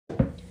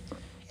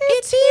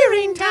It's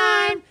hearing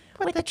time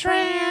with the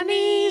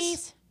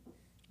trannies.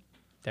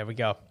 There we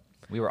go.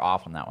 We were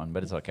off on that one,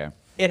 but it's okay.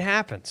 It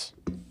happens.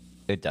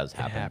 It does It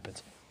happen.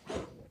 happens.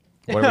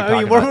 What are we I talking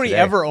mean, were about we today?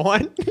 ever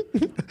on?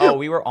 Oh,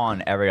 we were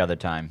on every other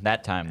time.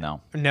 That time, though.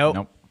 Nope.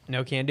 Nope.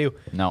 No can do.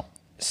 No.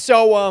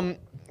 So,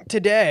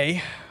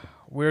 today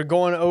we're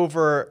going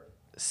over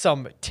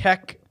some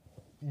tech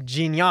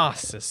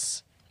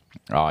geniuses.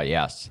 Oh,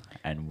 yes.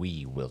 And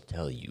we will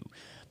tell you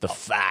the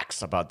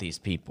facts about these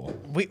people.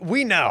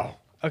 We know,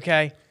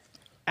 okay?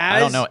 I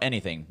don't know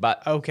anything,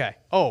 but Okay.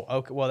 Oh,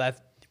 okay. Well,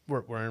 that's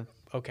we're in,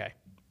 okay.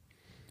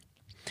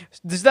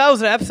 That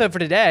was an episode for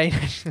today.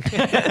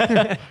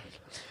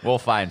 we'll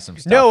find some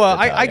stuff. No, to tell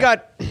I ya.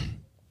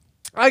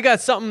 I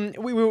got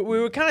something. We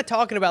were kind of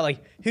talking about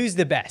like who's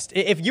the best.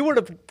 If you were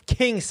to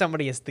king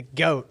somebody as the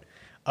GOAT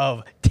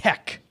of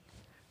tech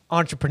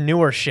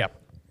entrepreneurship,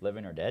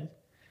 Living or dead?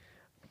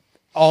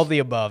 all the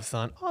above,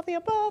 son. All the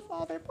above.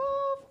 All the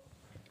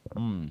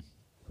above.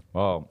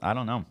 Well, I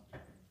don't know.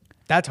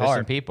 That's There's some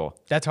hard. people.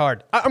 That's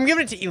hard. I'm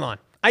giving it to Elon.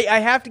 I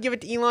have to give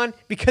it to Elon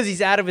because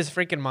he's out of his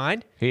freaking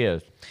mind. He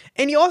is.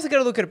 And you also got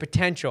to look at a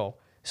potential.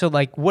 So,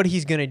 like, what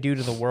he's going to do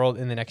to the world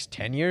in the next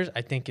 10 years,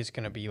 I think is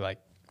going to be, like...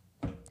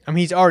 I mean,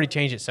 he's already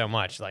changed it so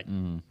much. Like,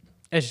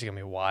 it's just going to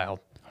be wild.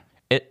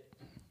 Hang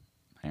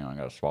on, I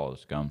gotta swallow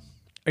this gum.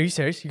 Are you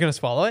serious? You're going to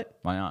swallow it?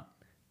 Why not?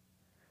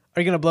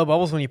 Are you going to blow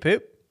bubbles when you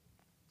poop?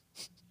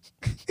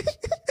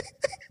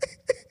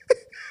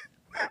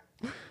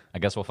 I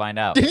guess we'll find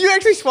out. Did you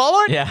actually swallow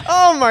it? Yeah.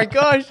 Oh, my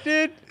gosh,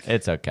 dude.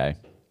 It's okay.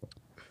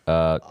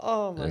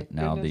 Oh, my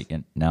Now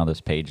goodness. now this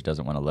page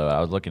doesn't want to load.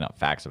 I was looking up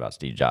facts about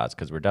Steve Jobs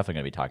because we're definitely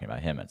going to be talking about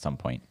him at some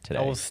point today.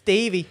 Oh,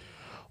 Stevie.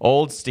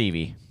 Old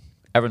Stevie.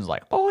 Everyone's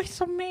like, oh, he's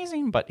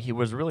amazing, but he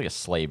was really a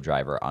slave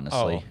driver,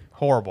 honestly. Oh,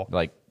 horrible.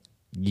 Like,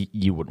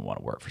 you wouldn't want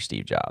to work for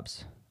Steve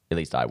Jobs. At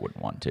least I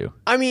wouldn't want to.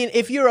 I mean,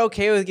 if you're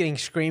okay with getting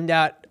screamed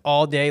at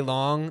all day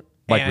long.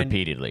 Like, and,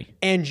 repeatedly.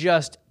 And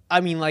just,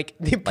 I mean, like,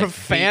 the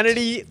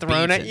profanity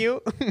thrown at beaten.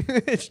 you,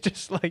 it's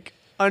just, like,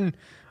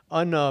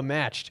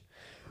 unmatched.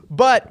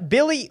 But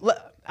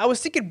I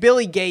was thinking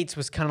Billy Gates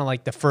was kind of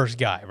like the first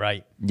guy,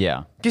 right?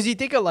 Yeah. Because you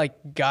think of, like,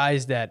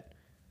 guys that,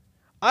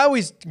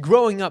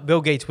 growing up,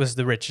 Bill Gates was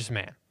the richest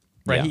man,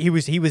 right? Yeah.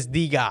 He was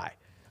the guy.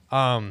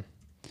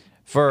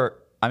 For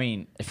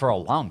a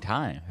long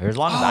time. For as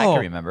long as I Oh.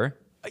 can remember.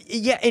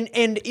 Yeah,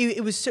 and he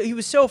was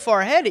so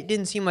far ahead, it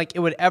didn't seem like it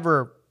would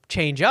ever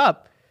change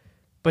up.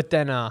 But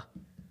then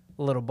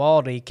little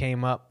baldy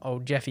came up,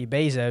 Jeffy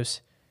Bezos.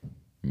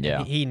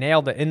 Yeah. He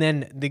nailed it. And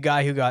then the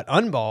guy who got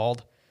unballed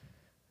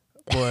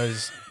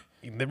was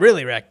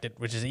really wrecked it,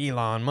 which is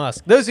Elon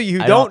Musk. Those of you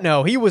who don't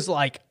know, he was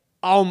like,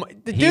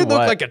 the dude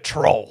looked like a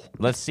troll.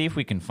 Let's see if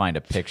we can find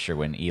a picture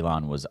when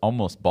Elon was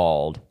almost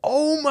bald.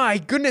 Oh my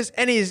goodness.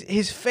 And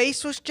his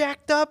face was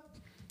jacked up.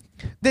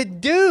 The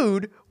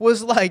dude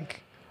was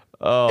like,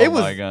 Oh it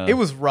was, my god. It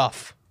was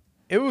rough.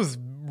 It was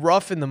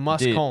rough in the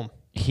Musk Dude, home.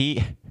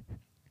 He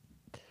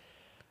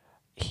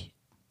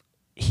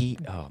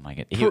oh my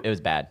god. It was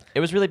bad. It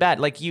was really bad.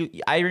 Like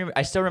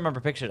I still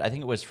remember pictures. I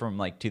think it was from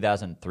like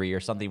 2003 or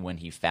something when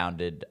he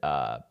founded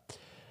I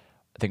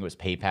think it was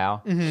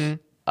PayPal. Mm-hmm.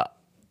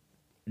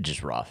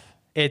 Just rough.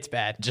 It's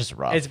bad. Just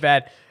rough. It's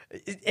bad.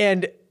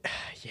 And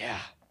yeah.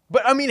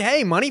 But I mean,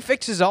 hey, money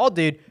fixes all,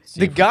 dude.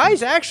 The if we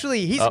guy's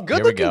actually, he's a Oh, here we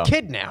good looking go.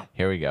 kid now.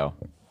 Here we go.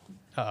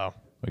 Uh-oh.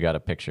 We got a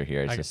picture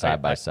here. It's a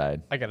side by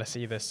side. I gotta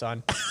see this,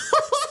 son.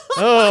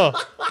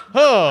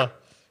 oh,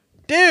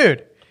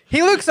 dude,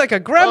 he looks like a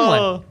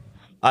gremlin.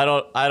 I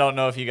don't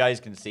know if you guys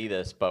can see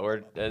this, but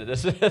we're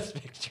this is this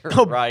picture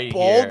A right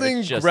balding here.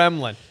 It's just,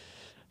 gremlin.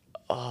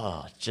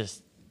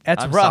 That's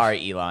I'm rough.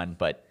 sorry, Elon,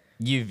 but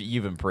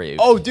you've improved.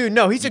 Oh, dude,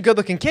 no, he's a good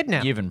looking kid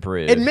now. You've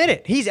improved. Admit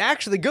it. He's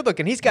actually good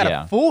looking. He's got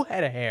Yeah. a full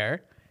head of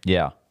hair,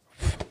 Yeah.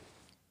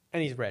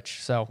 and he's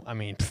rich. So I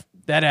mean,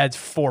 that adds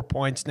 4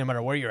 points no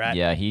matter where you're at.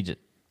 Yeah, he just.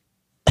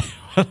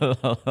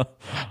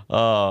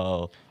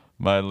 Oh,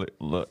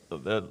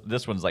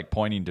 this one's like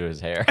pointing to his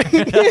hair.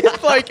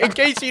 It's like, in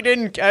case you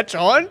didn't catch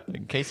on,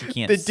 In case you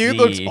can't the see. dude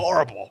looks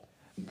horrible.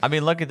 I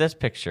mean, look at this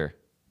picture.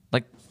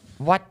 Like,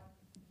 what?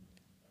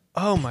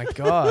 Oh my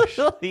gosh.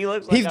 He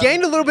looks like He's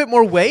gained a little bit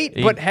more weight,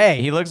 but hey,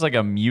 he looks like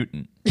a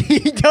mutant. he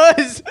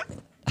does.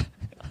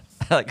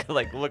 like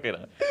look at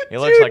him. He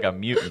looks like a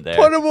mutant there.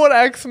 Put him on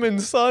X-Men,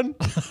 son.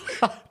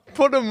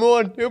 Put him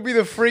on. He'll be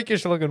the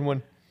freakish looking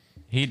one.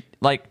 He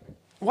like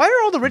Why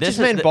are all the richest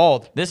men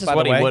bald? This is by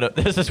what the he way? would have.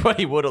 This is what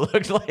he would have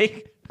looked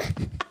like.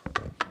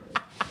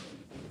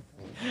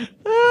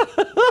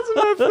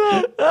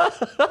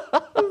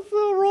 That's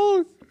so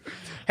wrong.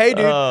 Hey,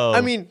 dude. Oh.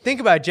 I mean, think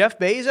about it. Jeff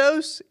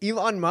Bezos,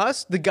 Elon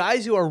Musk, the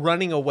guys who are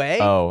running away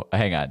Oh,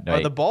 hang on. are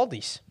Wait. the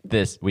baldies.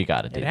 This we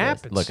gotta do. It this.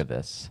 happens. Look at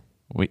this.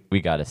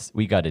 We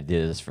gotta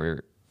do this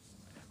for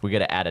We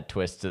gotta add a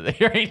twist to the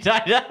hearing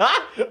time.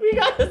 We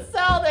gotta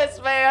sell this,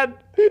 man.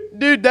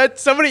 Dude, that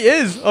somebody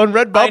is on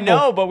Redbubble. I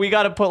know, but we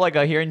gotta put like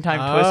a hearing time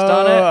twist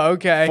on it.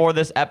 Okay. For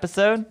this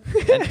episode.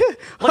 And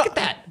look at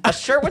that, a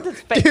shirt with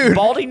his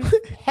balding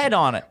head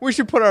on it. We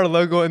should put our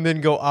logo and then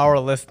go our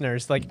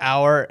listeners, like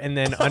our, and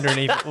then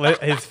underneath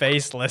his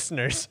face,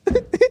 listeners.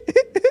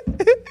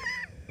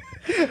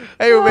 Hey,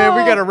 man,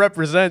 we gotta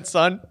represent,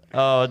 son.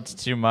 Oh, it's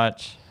too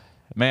much,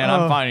 man.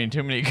 I'm finding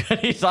too many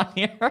goodies on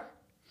here.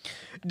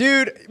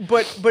 Dude,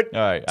 but all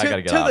right, I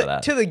gotta get out of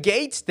that. To the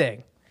Gates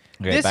thing.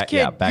 Okay, This back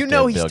kid, to he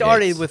Bill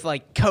started Gates. with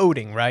like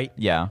coding, right?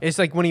 Yeah. It's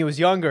like when he was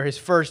younger,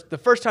 the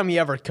first time he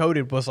ever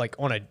coded was like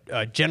on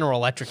a General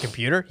Electric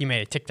computer. He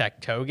made a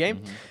tic-tac-toe game.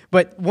 Mm-hmm.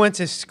 But once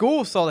his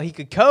school saw that he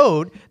could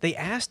code, they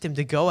asked him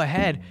to go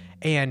ahead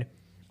and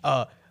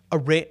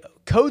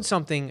code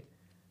something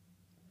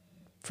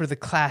for the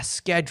class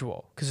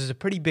schedule, because it's a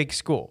pretty big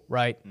school,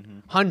 right? Mm-hmm.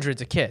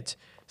 Hundreds of kids.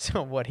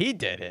 So what he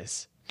did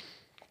is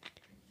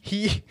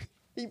he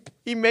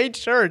made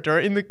sure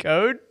during the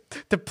code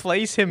to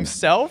place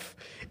himself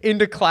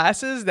into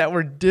classes that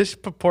were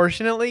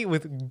disproportionately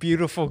with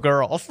beautiful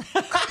girls.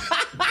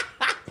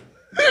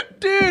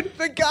 Dude,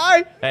 the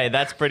guy. Hey,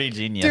 that's pretty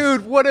genius.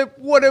 Dude, what a.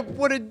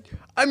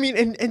 I mean,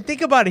 and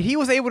think about it. He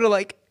was able to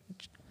like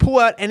pull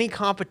out any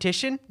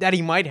competition that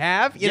he might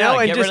have, you know,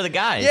 and get just, rid of the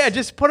guys. Yeah,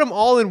 just put them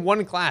all in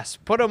one class.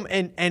 Put them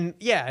and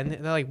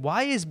they're like,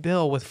 why is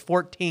Bill with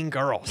 14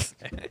 girls?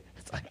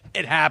 It's like,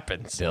 it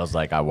happens. Feels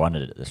like I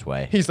wanted it this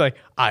way. He's like,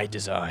 I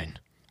design.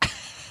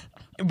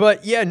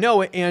 But yeah,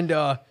 no,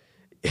 and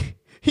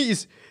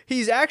he's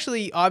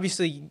actually,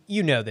 obviously,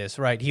 you know this,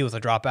 right? He was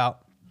a dropout.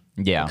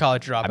 Yeah.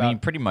 College dropout. I mean,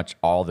 pretty much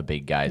all the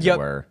big guys Yep.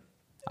 were.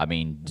 I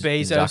mean,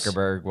 Bezos.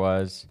 Zuckerberg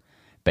was.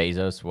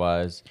 Bezos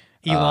was.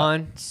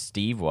 Elon.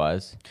 Steve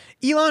was.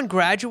 Elon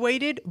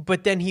graduated,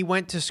 but then he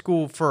went to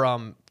school for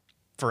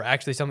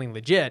actually something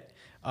legit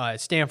at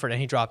Stanford, and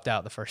he dropped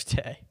out the first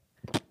day.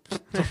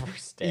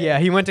 Yeah,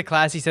 he went to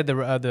class. He said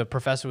the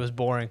professor was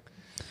boring.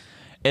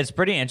 It's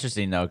pretty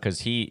interesting though,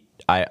 because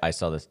I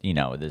saw this. You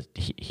know,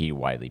 he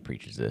widely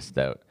preaches this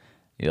though.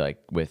 Like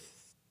with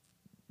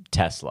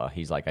Tesla,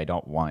 he's like, I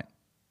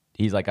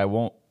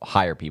won't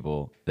hire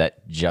people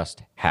that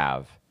just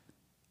have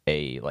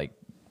a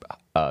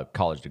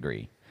college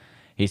degree.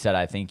 He said,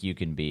 I think you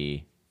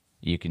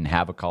can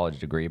have a college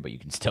degree, but you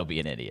can still be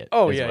an idiot.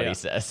 Oh, is yeah, what yeah. he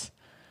says.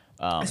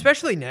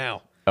 Especially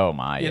now. Oh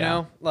my, You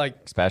know, like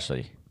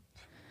especially.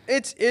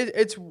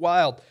 it's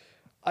wild.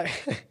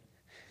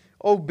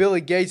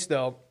 Billy Gates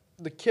though,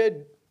 the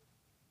kid.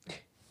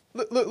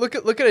 Look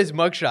at his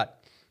mugshot.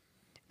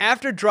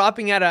 After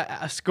dropping out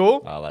of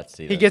school, Let's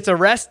see. he gets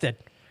arrested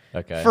for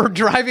Okay.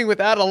 driving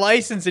without a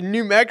license in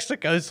New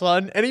Mexico,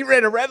 son, and he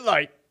ran a red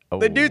light.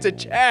 The dude's a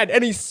Chad,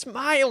 and he's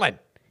smiling.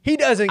 He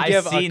doesn't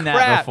give I've seen a that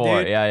crap, before.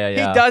 dude. Yeah.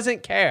 He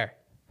doesn't care.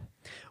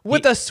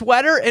 With a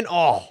sweater and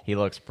all. He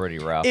looks pretty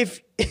rough.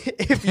 If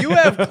you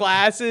have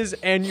glasses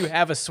and you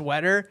have a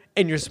sweater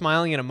and you're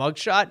smiling in a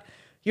mugshot,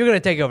 you're gonna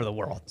take over the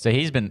world. So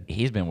he's been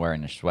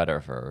wearing a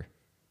sweater for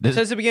this,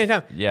 Since the beginning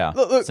of time. yeah,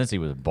 Look, since he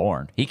was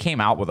born. He came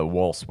out with a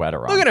wool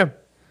sweater on. look at him.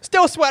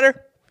 Still a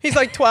sweater. He's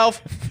like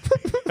 12.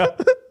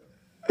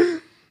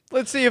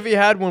 Let's see if he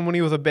had one when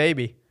he was a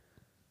baby.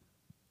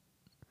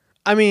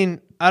 I mean,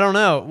 I don't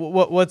know.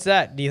 What's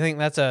that? Do you think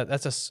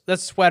that's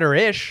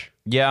sweater-ish?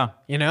 Yeah.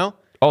 You know?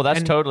 Oh, that's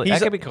And totally. That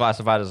he's could be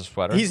classified as a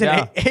sweater. He's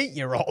yeah. an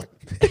 8-year-old.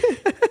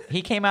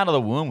 He came out of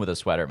the womb with a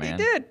sweater, man.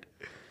 He did.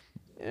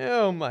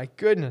 Oh my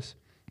goodness.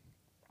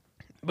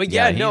 But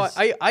Yeah, yeah, no,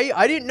 he's-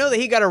 I didn't know that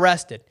he got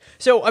arrested.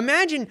 So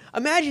imagine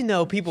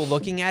though people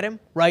looking at him,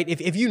 right?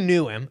 If you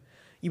knew him,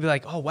 you'd be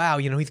like, oh wow,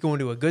 you know, he's going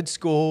to a good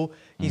school.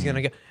 He's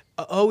gonna go.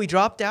 Oh, he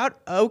dropped out.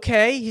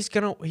 Okay, he's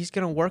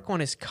gonna work on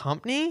his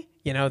company.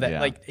 You know that Yeah.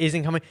 like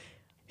isn't coming.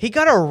 He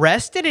got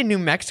arrested in New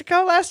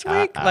Mexico last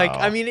week. Like, Uh-oh.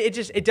 I mean,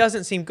 it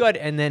doesn't seem good.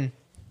 And then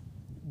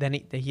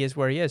he is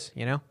where he is.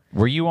 You know.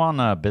 Were you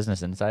on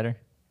Business Insider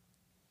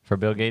for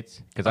Bill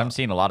Gates? Because I'm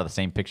seeing a lot of the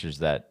same pictures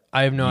that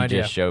I have no you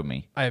idea. just showed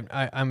me.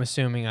 I'm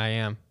assuming I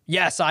am.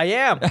 Yes, I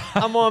am.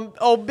 I'm on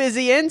old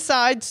Busy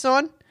Inside,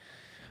 son.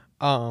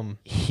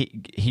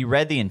 He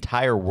read the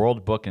entire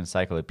World Book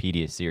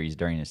Encyclopedia series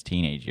during his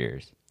teenage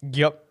years.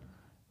 Yep.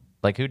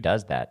 Like, who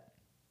does that?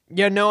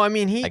 Yeah, no, I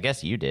mean, I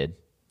guess you did.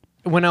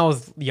 when I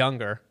was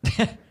younger,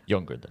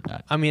 Younger than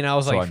that. I mean, I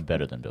was So like, I'm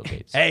better than Bill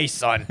Gates. hey,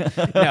 son.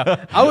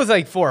 No, I was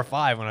like 4 or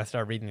 5 when I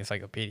started reading the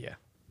encyclopedia.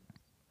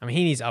 I mean,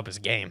 he needs to up his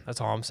game. That's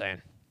all I'm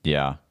saying.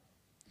 Yeah.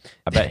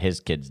 I bet his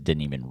kids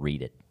didn't even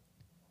read it.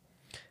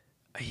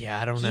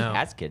 Yeah, I don't He know.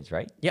 has kids,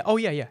 right? Yeah. Oh,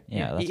 yeah. Yeah,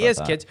 that's He what I has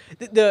thought.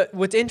 kids.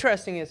 What's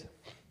interesting is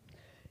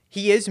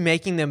he is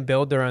making them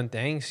build their own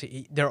things.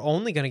 They're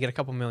only going to get a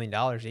couple $1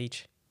 million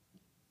each.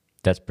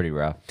 That's pretty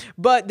rough.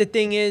 But the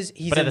thing is,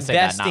 he's But at the same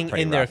time, not investing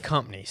pretty in their rough.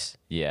 companies.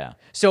 Yeah.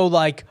 So,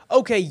 like,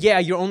 okay, yeah,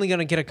 you're only going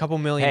to get a couple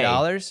 $1 million.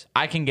 Hey,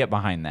 I can get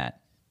behind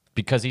that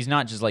because he's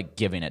not just like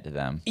giving it to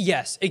them.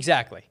 Yes,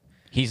 exactly.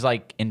 He's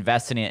like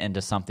investing it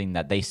into something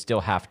that they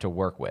still have to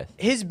work with.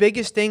 His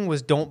biggest thing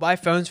was don't buy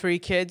phones for your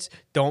kids,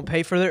 don't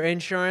pay for their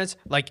insurance.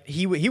 Like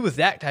he was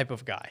that type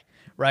of guy,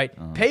 right?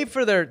 Pay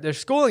for their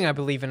schooling, I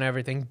believe, and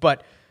everything.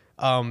 But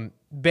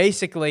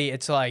basically,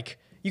 it's like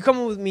you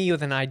come with me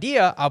with an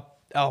idea,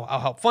 I'll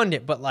help fund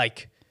it. But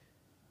like,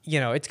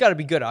 it's got to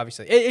be good.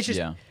 Obviously, it's just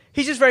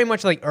he's just very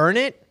much like earn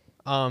it.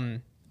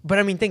 But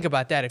I mean, think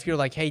about that. If you're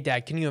like, hey,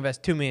 Dad, can you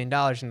invest $2 million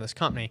in this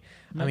company?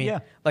 I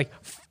mean, like.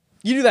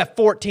 You do that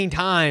 14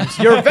 times,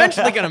 you're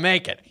eventually going to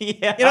make it.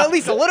 At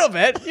least a little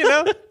bit,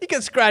 You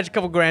can scratch a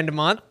couple grand a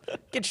month.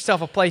 Get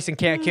yourself a place in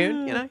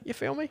Cancun, you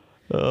feel me?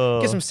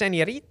 Get some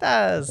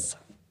senoritas.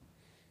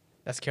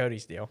 That's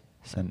Cody's deal.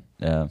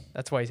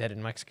 That's why he's headed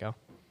to Mexico.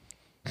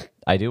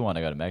 I do want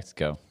to go to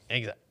Mexico.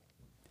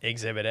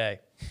 Exhibit A.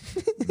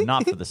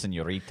 Not for the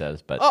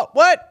senoritas, but... Oh,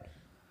 what?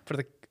 For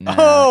the...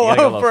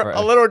 for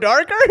a little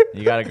darker?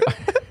 You got to go...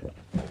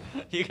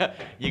 You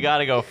got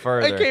to go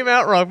further. I came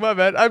out wrong. My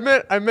bad. I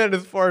meant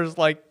as far as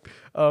like,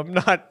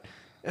 not.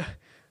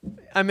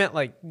 I meant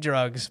like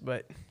drugs,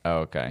 but. Oh,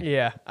 okay.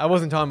 Yeah, I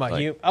wasn't talking about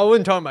I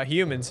wasn't talking about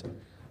humans.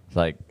 It's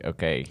like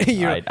okay.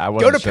 I go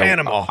wasn't to sure,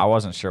 Panama. I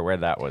wasn't sure where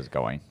that was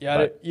going.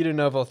 Yeah, you didn't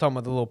know if I was talking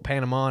about the little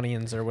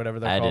Panamanians or whatever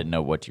they're called. I didn't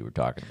know what you were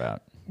talking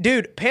about.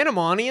 Dude,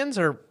 Panamanians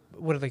or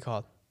what are they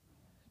called?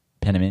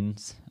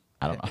 Penamans?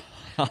 I don't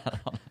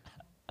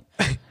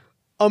know.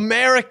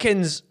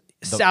 Americans.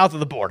 South of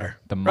the border.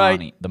 The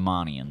Manians. The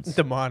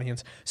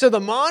Manians. So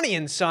the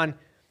Manians, son,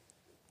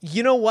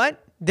 you know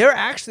what? They're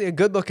actually a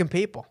good-looking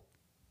people.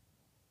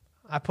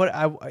 I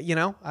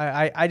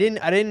didn't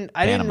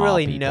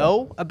really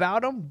know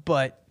about them,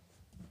 but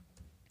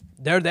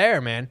they're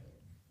there, man.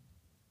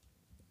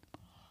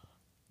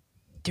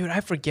 Dude,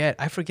 I forget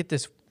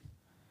this.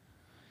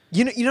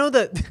 You know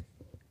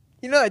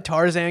that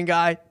Tarzan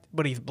guy,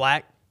 but he's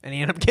black and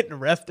he ended up getting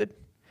arrested?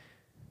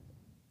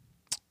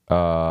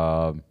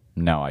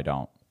 No, I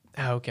don't.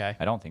 Oh, okay.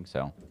 I don't think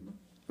so.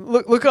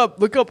 Look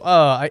up.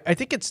 I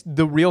think it's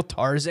the real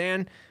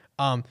Tarzan.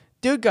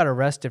 Dude got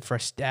arrested for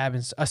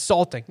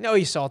assaulting. No,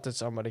 he assaulted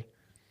somebody.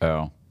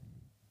 Oh.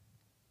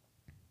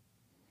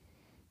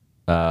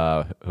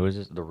 Who is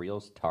this? The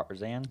real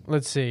Tarzan?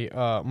 Let's see.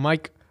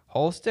 Mike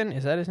Holston,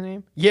 is that his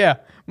name? Yeah,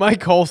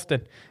 Mike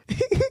Holston.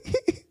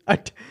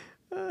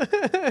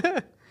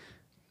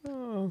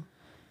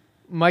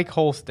 Mike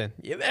Holston.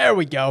 Yeah, there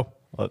we go.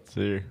 Let's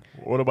see.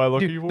 What am I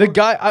looking for? The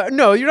guy.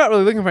 No, you're not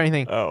really looking for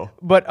anything. Oh.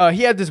 But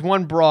he had this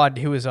one broad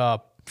who was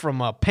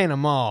from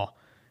Panama,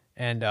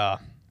 and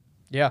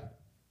yeah.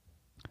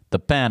 The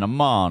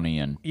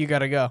Panamanian. You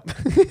gotta go.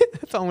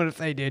 That's all I'm gonna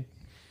say, dude.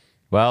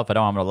 Well, if I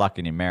don't have any luck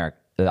in America,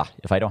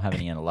 if I don't have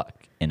any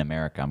luck in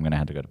America, I'm gonna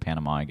have to go to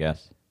Panama, I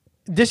guess.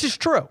 This is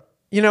true,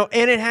 and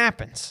it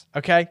happens.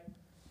 Okay.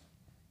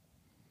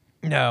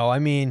 No, I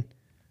mean.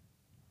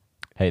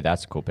 Hey,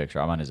 that's a cool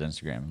picture. I'm on his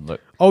Instagram. Look.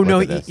 Oh, look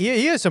no, at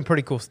he has some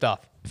pretty cool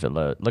stuff. If it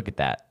look at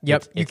that.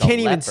 Yep, you can't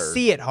even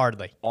see it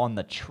hardly. On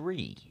the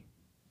tree.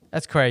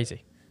 That's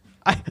crazy.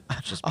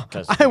 Just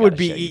because I would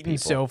be eating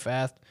so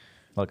fast.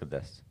 Look at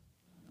this.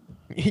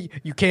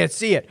 You can't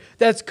see it.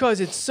 That's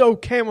because it's so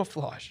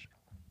camouflaged.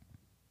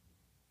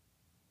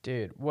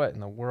 Dude, what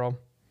in the world?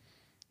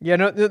 Yeah,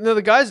 no,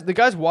 the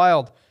guy's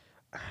wild.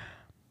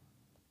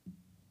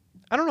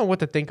 I don't know what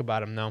to think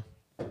about him, though.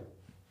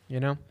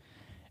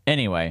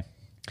 Anyway.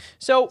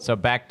 So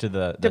back to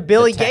the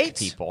Billy tech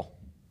Gates people.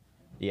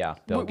 Yeah,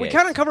 Bill Gates. We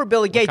kind of covered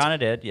Billy Gates. We kind of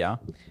did, yeah.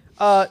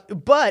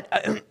 But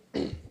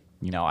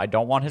I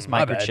don't want his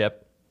microchip,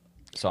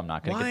 so I'm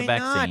not going to get the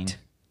vaccine.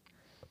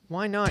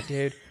 Why not,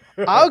 dude?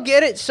 I'll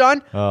get it,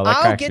 son.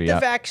 I'll get the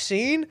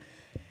vaccine,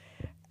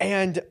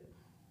 and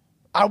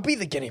I'll be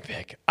the guinea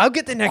pig. I'll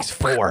get the next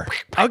 4.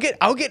 I'll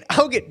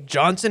get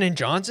Johnson and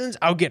Johnson's.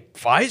 I'll get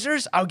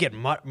Pfizer's. I'll get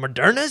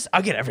Moderna's.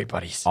 I'll get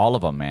everybody's. All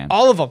of them, man.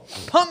 All of them.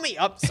 Pump me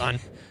up, son.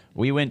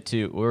 We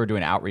were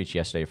doing outreach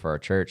yesterday for our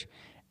church,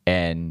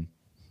 and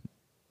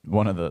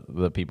one of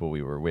the people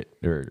we were with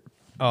or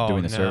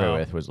doing the survey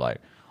with was like,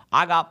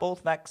 I got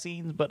both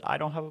vaccines, but I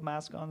don't have a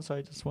mask on, so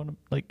I just want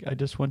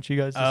you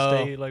guys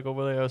to stay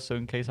over there, so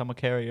in case I'm a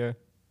carrier.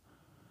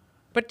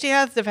 But she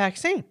has the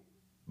vaccine.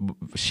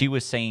 She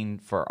was saying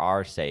for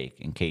our sake,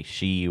 in case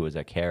she was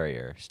a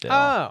carrier still.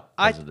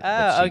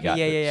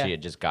 Okay, She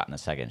had just gotten a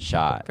second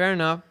shot. Fair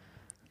enough.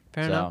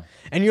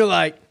 And you're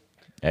like,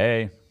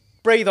 hey,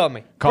 breathe on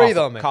me. Breathe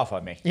on me. Cough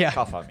on me. Yeah.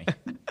 Cough on me.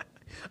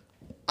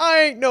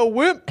 I ain't no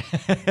wimp,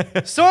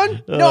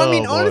 son. No, I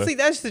mean, honestly,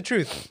 that's the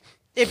truth.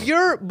 If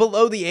you're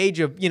below the age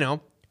of,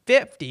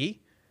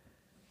 50,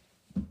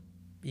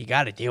 you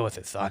got to deal with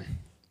it, son.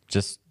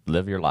 Just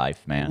live your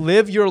life, man.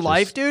 Live your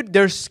life, dude.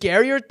 There's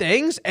scarier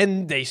things,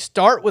 and they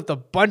start with a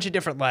bunch of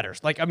different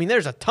letters.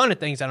 There's a ton of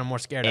things that I'm more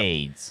scared of.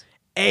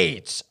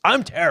 AIDS.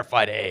 I'm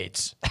terrified of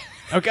AIDS.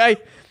 Okay?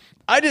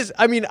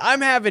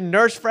 I'm having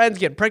nurse friends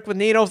getting pricked with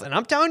needles, and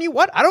I'm telling you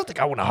what, I don't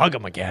think I want to hug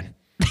them again.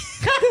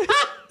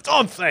 That's all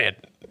I'm saying.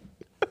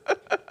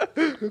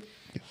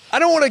 I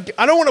don't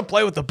want to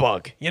play with the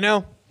bug, I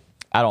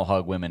don't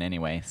hug women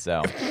anyway,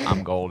 so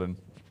I'm golden.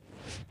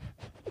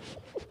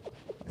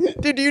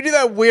 Dude, do you do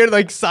that weird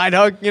like side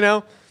hug? You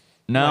know?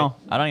 No,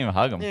 I don't even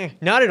hug them. Yeah.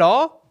 Not at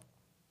all.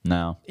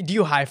 No, Do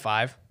you high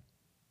five?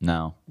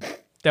 no.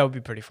 That would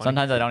be pretty funny.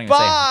 Sometimes I don't even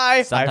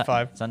Bye! say High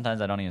five.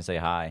 Sometimes I don't even say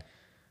hi.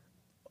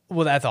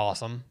 Well, that's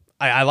awesome.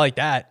 I like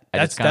that. I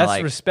That's just kinda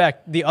like-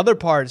 respect. The other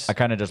parts. I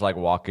kind of just like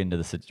walk into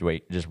the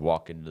situation, just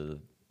walk into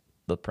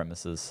the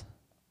premises.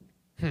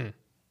 I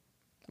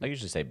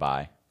usually say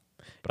bye,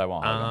 but I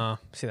won't hug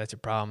 'em. See, that's your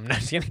problem. No,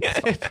 just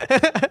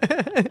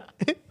kidding.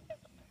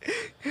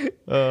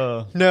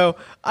 No,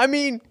 I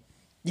mean,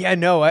 yeah,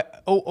 no.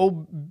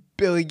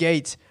 Billy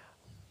Gates.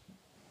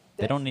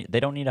 They don't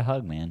need a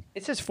hug, man.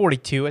 It says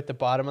 42 at the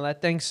bottom of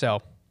that thing.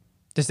 So,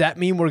 does that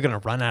mean we're gonna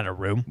run out of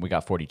room? We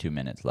got 42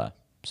 minutes left,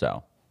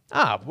 so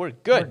We're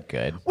good. we're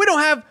good.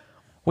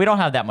 We don't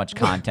have that much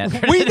content.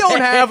 for we don't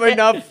today. have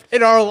enough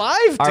in our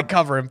life to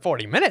cover in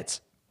 40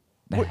 minutes.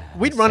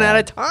 We'd run out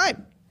of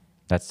time.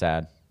 That's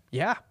sad.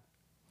 Yeah.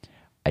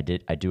 I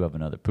do have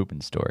another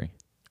pooping story.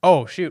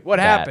 Oh shoot! What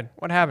that happened?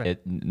 What happened?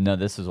 No,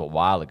 this was a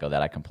while ago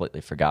that I completely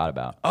forgot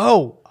about.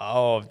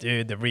 Oh,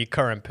 dude, the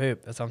recurrent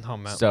poop. That's what I'm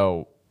talking about.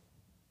 So,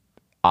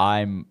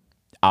 I'm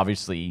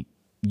obviously,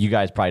 you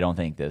guys probably don't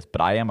think this, but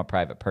I am a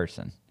private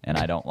person and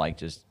I don't like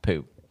just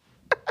poop.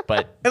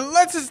 But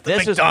Unless it's the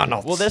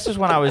McDonald's. This was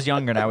when I was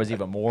younger and I was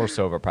even more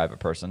so of a private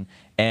person.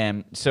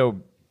 And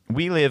so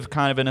we live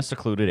kind of in a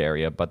secluded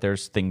area, but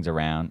there's things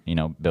around,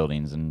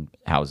 buildings and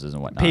houses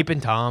and whatnot.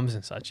 Peeping Toms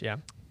and such. Yeah.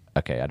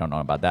 Okay, I don't know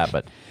about that,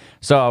 but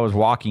so I was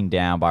walking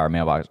down by our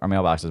mailbox. Our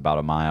mailbox is about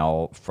a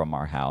mile from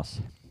our house,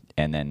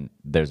 and then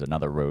there's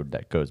another road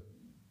that goes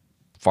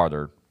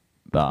farther,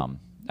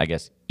 I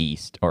guess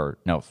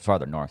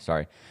farther north.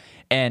 Sorry,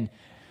 and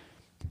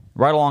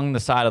right along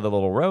the side of the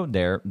little road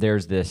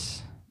there's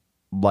this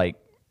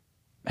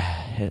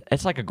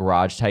it's like a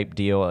garage type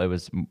deal. It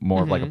was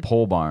more of like a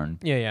pole barn.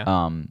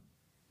 Yeah.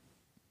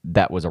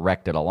 That was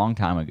erected a long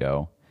time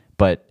ago,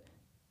 but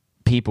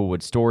people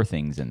would store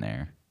things in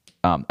there.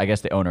 I guess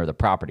the owner of the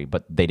property,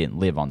 but they didn't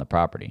live on the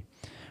property.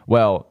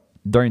 Well,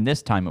 during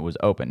this time it was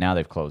open. Now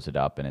they've closed it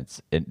up and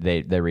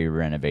they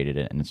re-renovated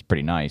it and it's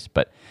pretty nice.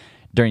 But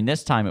during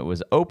this time it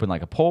was open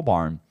like a pole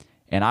barn,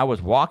 and I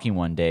was walking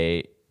one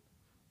day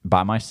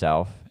by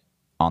myself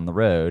on the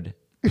road,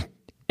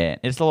 and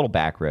it's a little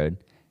back road,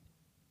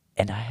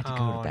 and I had to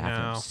go to the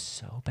bathroom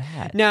so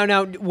bad. Now,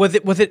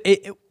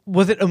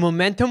 was it a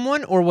momentum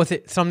one, or was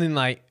it something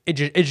like it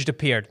just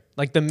appeared?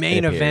 Like the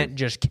main event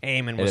just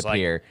came and was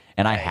appeared,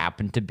 and I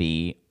happened to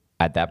be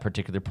at that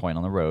particular point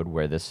on the road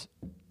where this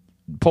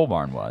pole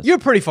barn was. You're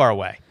pretty far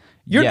away.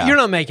 You're Yeah.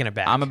 not making it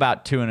back. I'm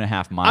about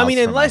 2.5 miles. I mean,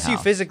 from unless my you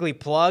house. physically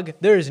plug,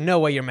 there is no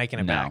way you're making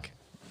it back.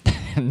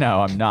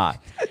 No, I'm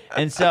not.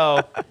 And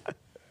so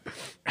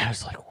I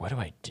was like, what do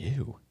I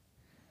do?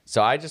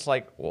 So I just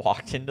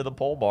walked into the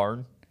pole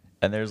barn,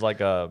 and there's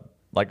like a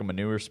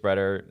manure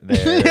spreader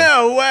there.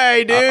 No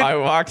way, dude. I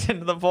walked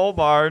into the pole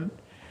barn,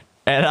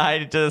 and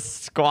I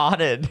just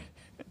squatted,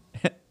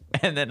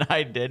 and then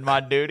I did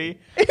my duty.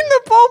 In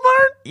the pole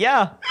barn?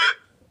 Yeah.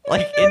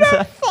 Like You did inside.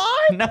 that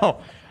fine? No.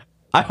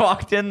 I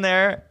walked in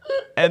there,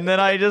 and then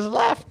I just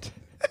left.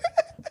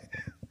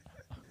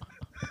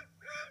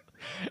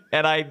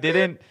 And I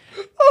didn't.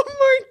 Oh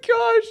my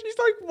gosh! He's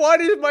like, why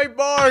does my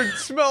barn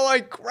smell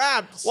like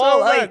crap? So Well,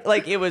 bad?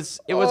 it was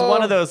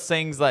one of those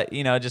things that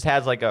just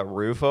has like a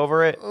roof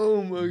over it.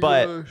 Oh my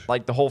but gosh.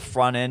 like the whole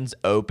front end's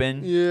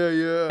open.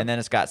 Yeah. And then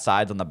it's got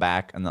sides on the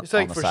back and It's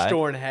like on the for side.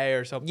 storing hay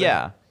or something.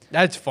 Yeah.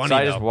 That's funny. So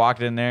I though. just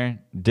walked in there,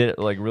 did it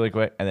like really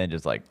quick, and then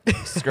just like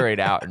scurried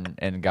out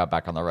and got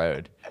back on the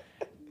road.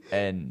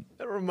 And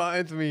That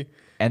reminds me.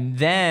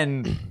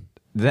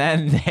 then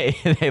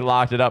they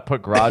locked it up,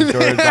 put garage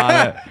doors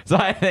on it. So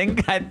I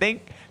think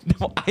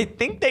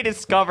they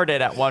discovered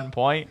it at one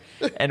point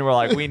and were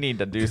like, we need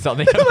to do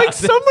something about Like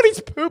this.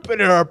 somebody's pooping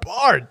in our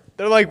barn.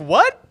 They're like,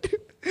 what?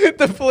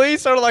 The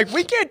police are like,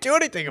 we can't do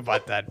anything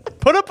about that.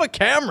 Put up a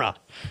camera.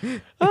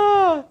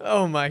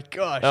 Oh my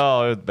gosh.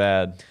 Oh, it was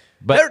bad.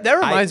 But That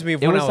reminds me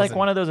of it when was I like was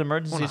one of those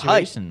emergency on a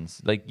hike.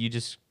 situations. Like you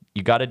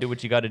got to do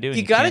what you got to do. and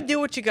You got to can't- do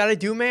what you got to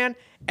do, man.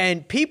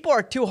 And people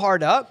are too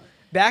hard up.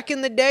 Back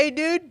in the day,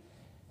 dude,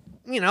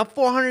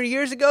 400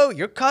 years ago,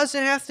 your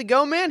cousin has to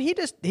go, man. He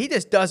just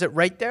does it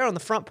right there on the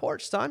front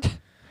porch, son.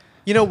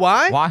 You know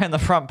why? Why on the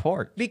front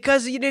porch?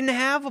 Because you didn't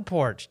have a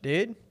porch,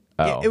 dude.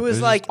 Oh, It was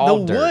just like the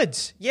all dirt.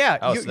 woods. Yeah,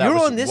 Oh, you, so that you're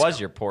was, on this. was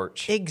your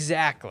porch.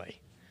 Exactly.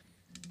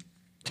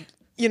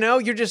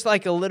 You're just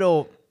like a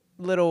little.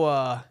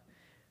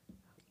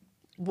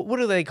 What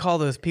do they call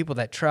those people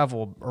that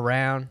travel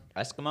around?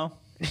 Eskimo?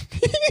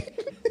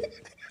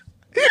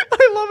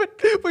 I love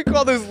it. We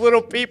call those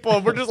little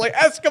people. We're just like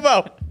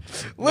Eskimo,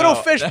 little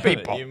No, fish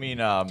people. You mean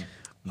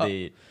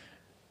the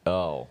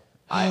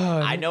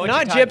I know what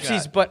not you're talking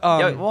gypsies, about.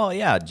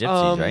 but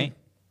gypsies, right?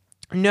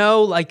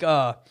 No, like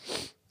I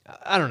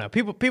don't know.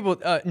 People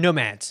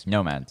nomads.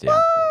 Nomads, yeah.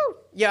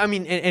 Yeah, I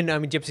mean, and I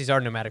mean, gypsies are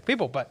nomadic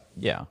people, but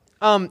Yeah.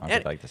 and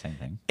like the same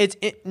thing.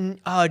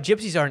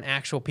 gypsies are an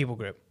actual people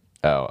group.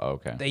 Oh,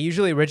 okay. They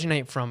usually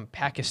originate from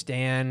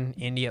Pakistan,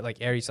 India, like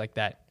areas like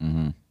that.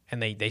 Mm-hmm.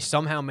 And they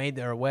somehow made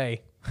their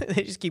way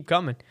They just keep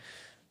coming.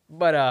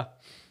 But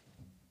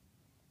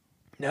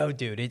no,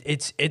 dude,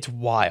 it's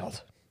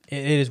wild.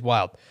 It is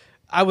wild.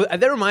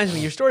 That reminds me.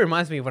 Your story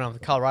reminds me of when I was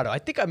in Colorado. I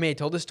think I may have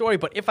told this story,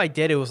 but if I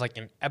did, it was like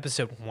in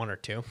episode 1 or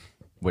 2.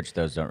 Which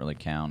those don't really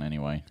count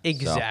anyway.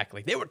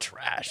 Exactly. They were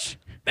trash.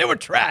 They were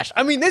trash.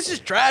 I mean, this is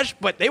trash,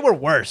 but they were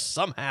worse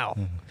somehow.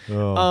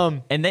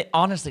 And they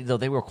honestly though,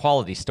 they were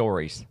quality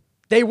stories.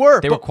 They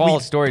were. They were but quality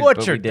we stories, but we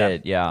butchered them.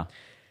 did, yeah.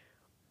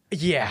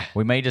 Yeah.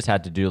 We may just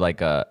have to do like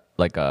a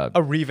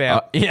A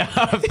revamp.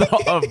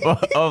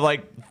 of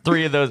like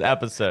 3 of those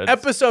episodes.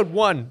 Episode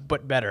 1,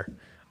 but better.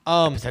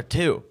 Episode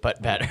 2,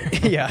 but better.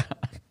 Yeah.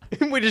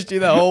 We just do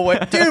the whole way.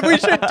 Dude, we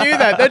should do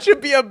that. That should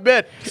be a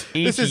bit.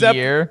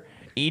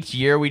 Each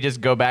year we just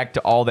go back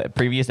to all the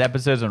previous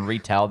episodes and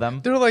retell them.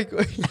 They're like,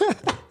 dude,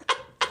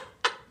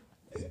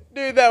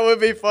 that would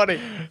be funny.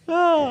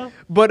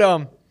 But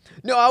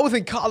no, I was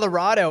in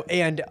Colorado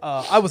and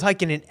I was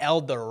hiking in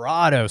El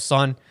Dorado,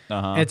 son.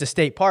 And it's a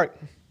state park,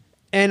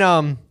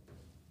 and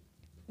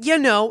you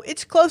know,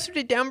 it's closer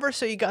to Denver,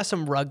 so you got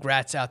some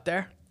rugrats out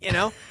there. You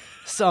know,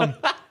 some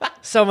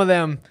of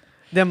them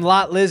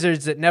lot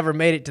lizards that never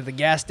made it to the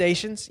gas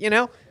stations. You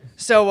know,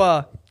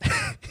 so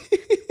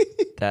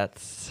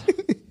That's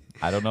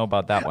I don't know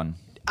about that one.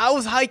 I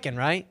was hiking,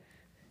 right?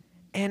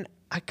 And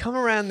I come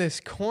around this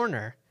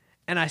corner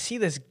and I see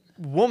this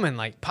woman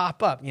like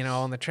pop up, you know,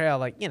 on the trail,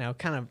 like, you know,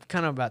 kind of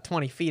about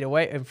 20 feet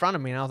away in front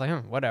of me. And I was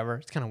like, whatever.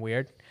 It's kind of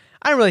weird.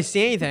 I didn't really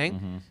see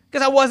anything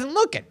because I wasn't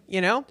looking,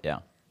 you know? Yeah.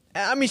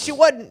 I mean, she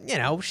wasn't, you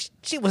know,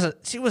 she was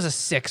a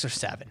 6 or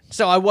 7.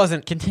 So I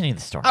wasn't. Continue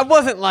the story. I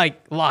wasn't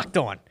like locked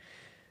on.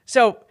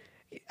 So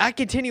I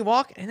continue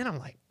walking and then I'm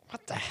like,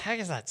 what the heck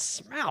is that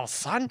smell,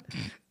 son?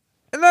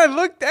 And then I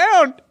look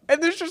down,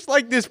 and there's just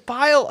like this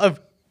pile of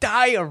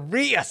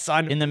diarrhea,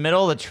 son. In the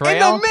middle of the trail? In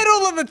the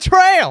middle of the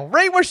trail,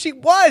 right where she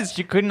was.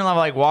 She couldn't have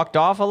like walked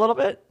off a little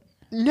bit?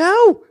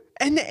 No.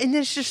 And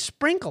it's just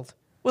sprinkled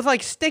with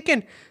like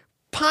sticking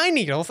pine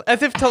needles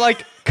as if to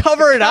like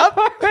cover it up.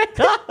 But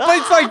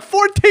it's like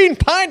 14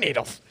 pine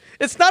needles.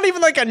 It's not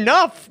even like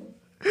enough.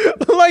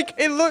 Like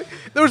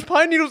there was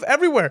pine needles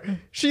everywhere.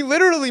 She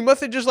literally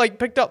must have just like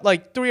picked up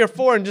like 3 or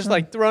 4 and just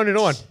like thrown it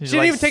on. She didn't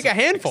like even take a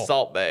handful.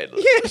 Salt Bae.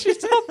 Yeah, she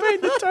salt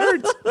made the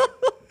turds.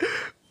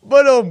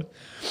 But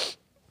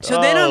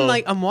so then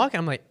I'm walking.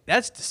 I'm like,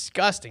 that's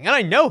disgusting, and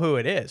I know who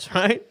it is,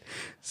 right?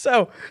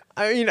 So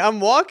I mean,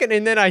 I'm walking,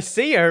 and then I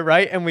see her,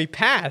 right, and we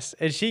pass,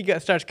 and she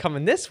starts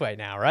coming this way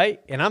now,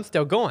 right, and I'm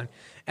still going,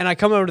 and I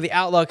come over to the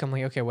Outlook. I'm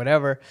like, okay,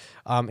 whatever.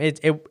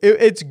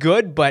 It's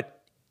good,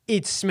 but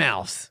it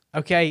smells.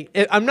 Okay,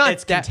 I'm not.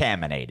 It's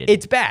contaminated.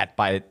 It's bad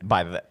by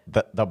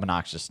the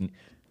obnoxious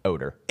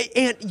odor.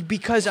 And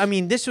because I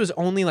mean, this was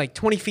only like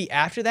 20 feet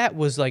after that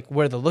was like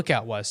where the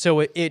lookout was.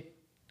 So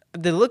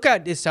the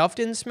lookout itself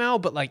didn't smell,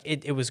 but like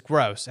it was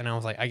gross. And I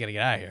was like, I gotta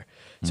get out of here.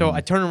 So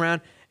I turn around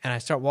and I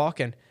start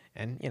walking,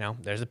 and you know,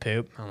 there's a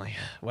poop. I'm like,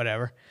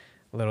 whatever,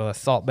 a little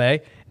Salt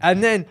Bae,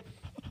 and then.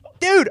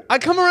 Dude, I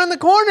come around the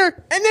corner,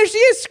 and there she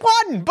is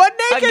squatting, butt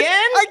naked.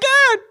 Again.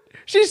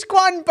 She's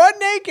squatting butt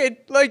naked.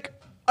 Like,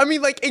 I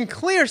mean, like in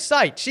clear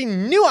sight. She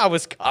knew I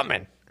was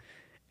coming.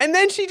 And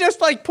then she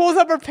just like pulls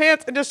up her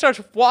pants and just starts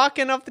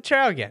walking up the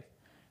trail again.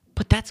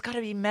 But that's got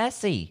to be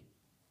messy.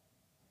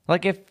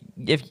 Like if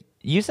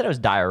you said it was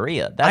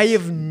diarrhea, I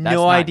have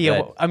no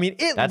idea. I mean,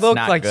 it looked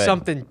like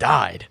something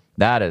died.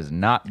 That is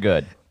not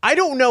good. I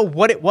don't know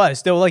what it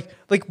was though.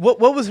 Like what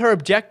was her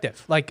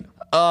objective? Like,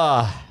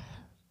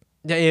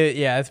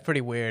 yeah, it's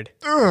pretty weird.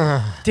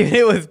 Dude,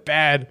 it was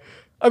bad.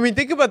 I mean,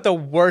 think about the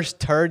worst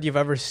turd you've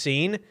ever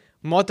seen.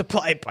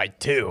 Multiply it by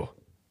 2.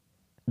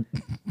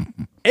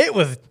 It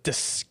was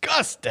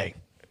disgusting.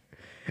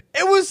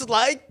 It was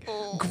like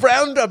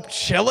ground up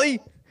chili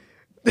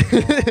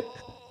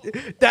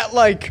that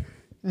like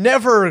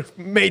never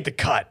made the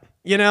cut.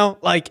 You know,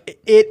 like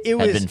it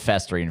was had been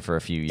festering for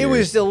a few years. It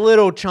was a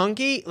little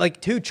chunky,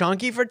 like too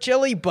chunky for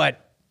chili,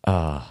 but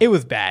it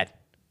was bad.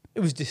 It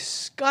was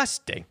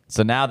disgusting.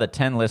 So now the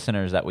 10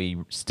 listeners that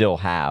we still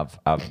have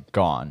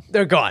gone.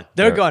 They're gone.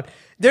 They're gone.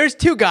 There's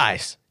 2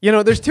 guys. You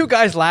know, there's 2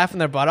 guys laughing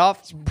their butt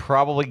off.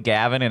 Probably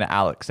Gavin and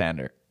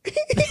Alexander.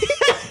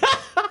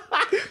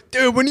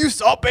 Dude, when you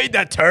Salt Bae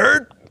that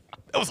turd,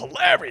 that was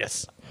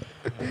hilarious.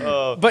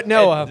 But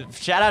no.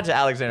 Shout out to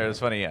Alexander. It was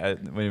funny. A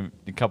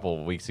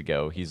couple of weeks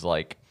ago, he's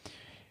like,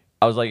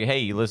 I was like, hey,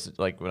 you listen,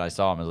 like when I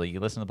saw him, I was like,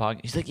 you listen to the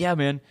podcast? He's like, yeah,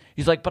 man.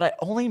 He's like, but I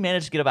only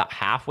managed to get about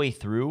halfway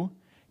through.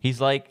 He's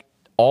like,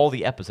 all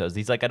the episodes.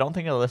 He's like, I don't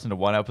think I listened to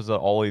one episode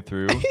all the way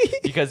through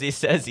because he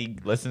says he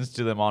listens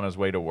to them on his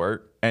way to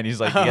work. And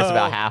he's like, he gets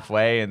about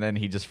halfway and then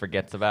he just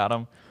forgets about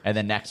them. And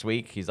then next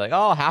week, he's like,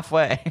 oh,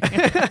 halfway.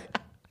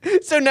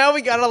 So now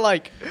we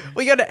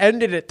gotta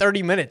end it at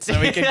 30 minutes so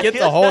we can get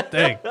the whole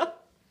thing.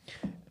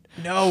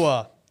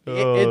 Noah,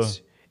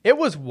 it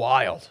was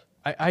wild.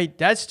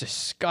 That's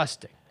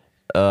disgusting.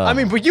 I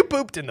mean, but you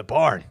pooped in the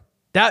barn.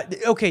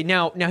 Okay,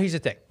 now here's the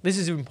thing. This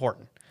is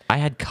important. I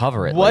had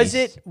cover at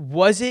least.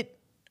 Was it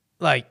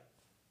like,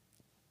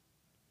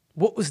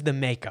 what was the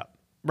makeup,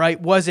 right?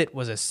 Was it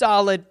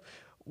solid?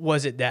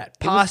 Was it that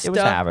It was, pasta? it was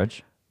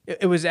average.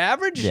 It was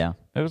average. Yeah,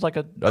 it was like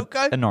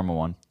Okay. a normal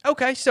one.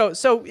 Okay, so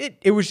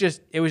it was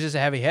just a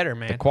heavy hitter,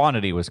 man. The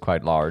quantity was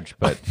quite large,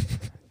 but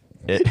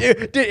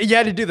You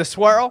had to do the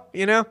swirl,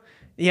 you know.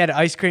 You had to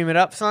ice cream it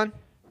up, son.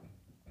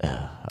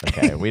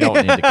 okay, we don't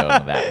need to go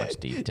into that much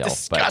detail.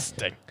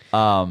 Disgusting.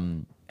 But,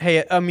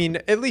 Hey, I mean,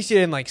 at least you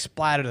didn't like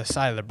splatter the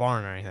side of the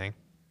barn or anything.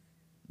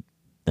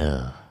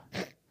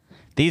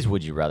 these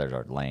would you rather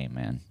are lame,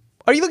 man.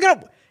 Are you looking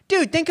up,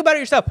 dude? Think about it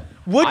yourself.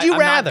 Would you I'm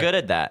rather? not good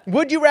at that.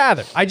 Would you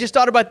rather? I just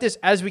thought about this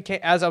as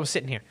I was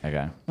sitting here.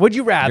 Okay. Would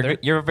you rather?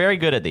 You're very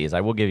good at these.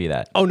 I will give you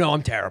that. Oh no,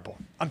 I'm terrible.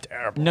 I'm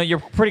terrible. No, you're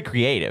pretty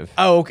creative.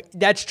 Oh, okay.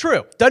 That's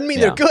true. Doesn't mean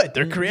Yeah. they're good.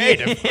 They're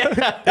creative.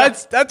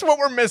 That's what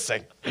we're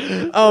missing.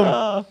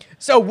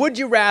 So would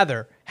you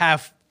rather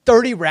have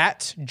 30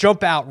 rats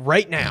jump out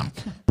right now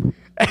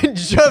and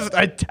just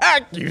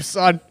attack you,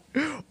 son?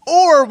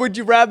 Or would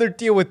you rather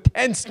deal with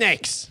 10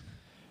 snakes?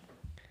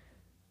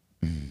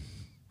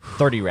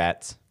 30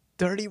 rats,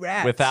 30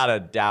 rats. without a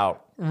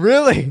doubt.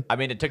 Really? I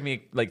mean, it took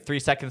me like 3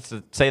 seconds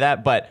to say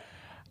that, but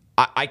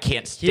I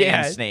can't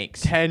stand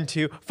snakes. 10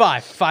 to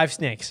 5. 5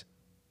 snakes.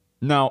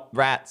 No,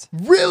 rats.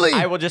 Really?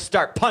 I will just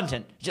start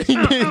punting. Just,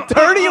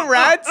 30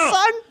 rats,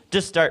 son?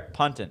 just start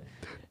punting.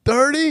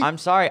 30? I'm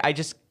sorry.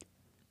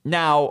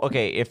 Now,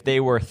 okay, if they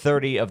were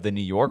 30 of the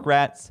New York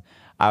rats,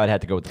 I would have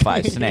to go with the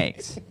 5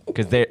 snakes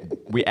because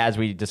as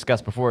we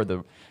discussed before,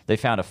 they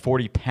found a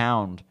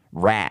 40-pound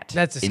rat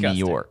That's in New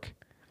disgusting. York.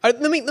 All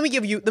right, let me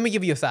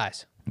give you a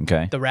size.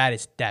 Okay. The rat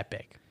is that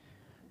big.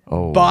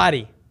 Oh.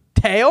 Body,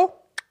 tail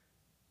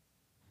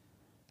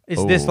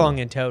is this Oh. long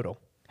in total.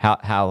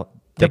 How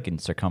thick in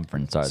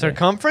circumference are they?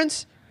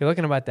 Circumference? You're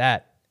looking about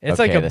that. It's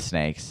Okay, like the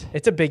snakes.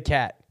 it's a big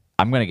cat.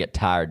 I'm gonna get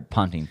tired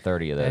punting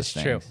 30 of those That's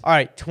things. true. All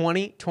right,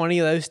 20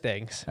 of those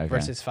things Okay.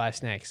 versus 5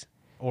 snakes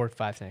or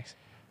 5 snakes.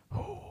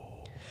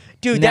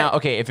 Dude, Now,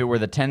 okay, if it were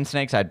the 10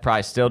 snakes, I'd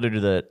probably still do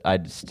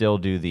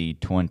the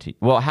 20.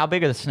 Well, how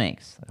big are the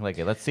snakes? Like,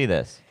 let's see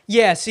this.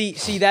 yeah. See,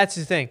 that's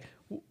the thing.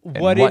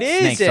 What what it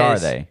is snakes are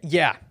they?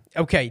 Yeah.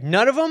 Okay.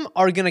 None of them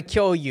are gonna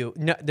kill you.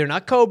 No, they're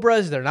not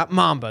cobras. They're not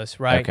mambas.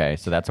 Right. Okay,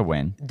 so that's a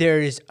win. There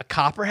is a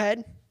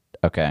copperhead.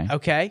 Okay.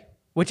 Okay.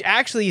 Which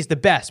actually is the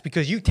best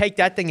because you take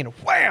that thing and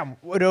wham,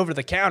 it over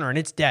the counter and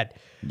it's dead.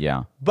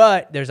 Yeah.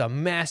 But there's a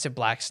massive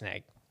black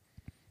snake.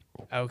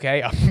 Okay,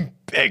 a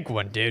big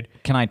one, dude.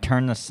 Can I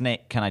turn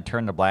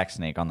the black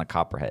snake on the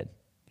copperhead?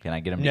 Can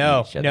I get them to No,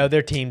 eat each other? no,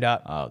 they're teamed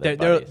up. Oh, they're they're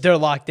they're, buddies. they're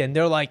locked in.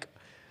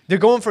 They're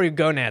going for your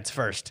gonads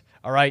first.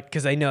 All right,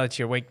 because they know it's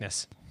your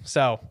weakness.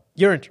 So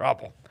you're in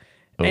trouble.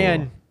 Ooh.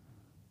 And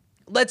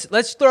let's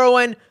throw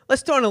in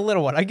a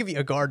little one. I give you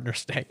a gardener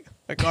snake.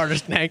 A garter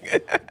snake.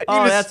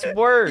 Oh, that's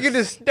worse. You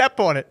can just step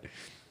on it.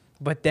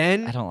 But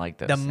then I don't like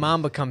those the things.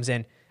 mamba comes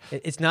in.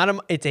 It's not a.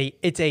 It's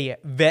a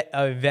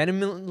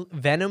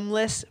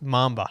venomless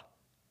mamba.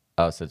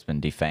 Oh, so it's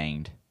been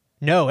defanged.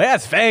 No, it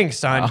has fangs,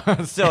 son.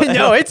 Oh, so-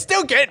 no, it's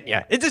still getting you.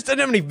 It just doesn't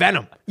have any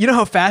venom. You know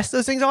how fast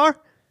those things are?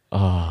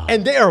 Oh.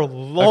 And they are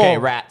long. Okay,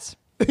 rats.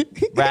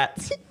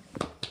 Rats.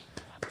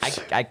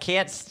 I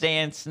can't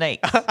stand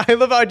snakes. I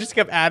love how I just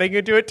kept adding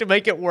into it to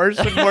make it worse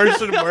and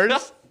worse and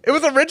worse. It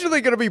was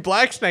originally going to be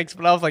black snakes,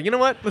 but I was like, you know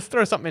what? Let's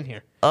throw something in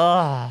here.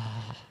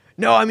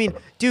 No, I mean,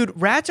 dude,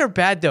 rats are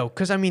bad, though,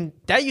 because, I mean,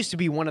 that used to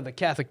be one of the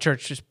Catholic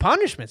Church's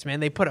punishments, man.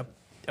 They put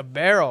a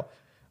barrel,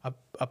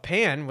 a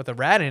pan with a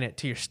rat in it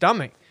to your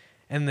stomach,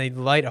 and they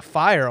light a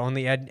fire on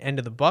the end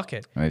of the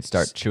bucket. And they'd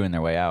start chewing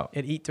their way out.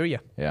 It'd eat through you.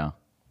 Yeah.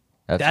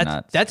 That's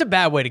nuts. That's a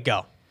bad way to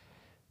go.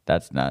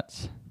 That's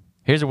nuts.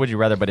 Here's a would you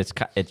rather, but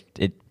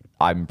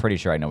I'm pretty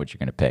sure I know what you're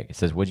going to pick. It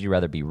says, would you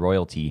rather be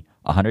royalty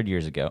 1,000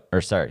 years ago,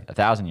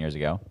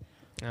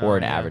 or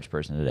an average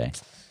person today?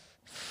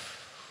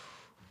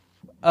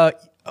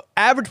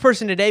 Average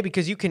person today,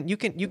 because you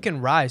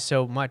can rise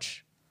so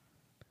much.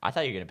 I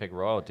thought you were going to pick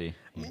royalty.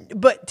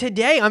 But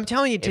today, I'm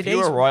telling you, If today's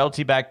you were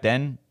royalty back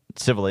then,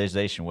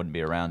 civilization wouldn't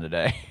be around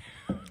today.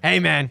 hey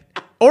man,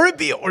 or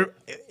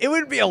it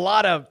would be a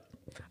lot of.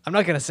 I'm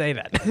not gonna say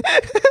that.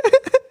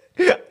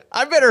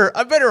 I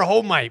better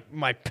hold my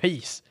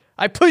peace.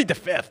 I plead the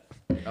fifth.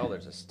 Oh,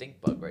 there's a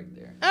stink bug right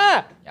there.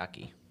 Ah.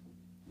 Yucky.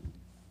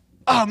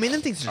 Oh man,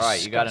 them things are. All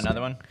right, you got another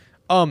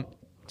one?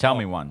 Tell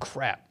me one.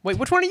 Crap. Wait,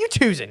 which one are you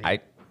choosing? I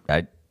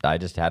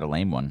just had a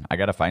lame one. I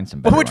got to find some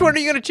better Which one ones.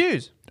 are you gonna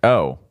choose?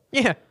 Oh.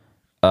 Yeah.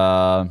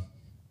 I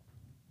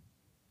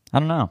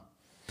don't know.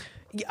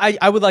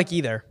 I would like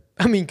either.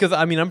 I mean, because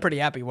I'm pretty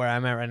happy where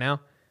I'm at right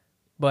now.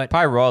 But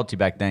Probably royalty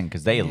back then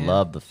because they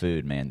loved the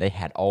food, man. They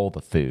had all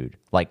the food.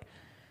 Like,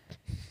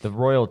 the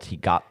royalty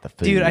got the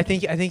food. dude, I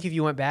think if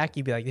you went back,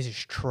 you'd be like, this is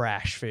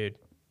trash food.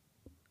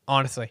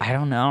 Honestly, I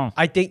don't know.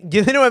 I think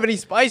they don't have any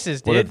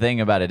spices, dude. Well, the thing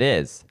about it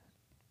is,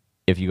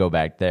 if you go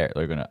back there,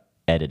 they're going to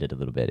edit it a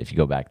little bit. If you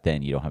go back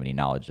then, you don't have any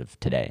knowledge of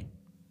today.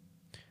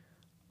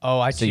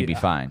 So you'd be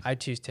fine. I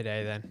choose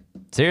today then.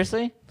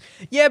 Seriously?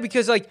 Yeah,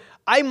 because like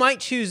I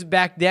might choose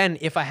back then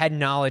if I had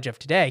knowledge of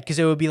today, because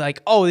it would be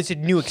like, oh, this is a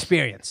new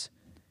experience.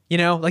 You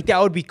know, like that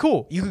would be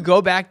cool. You could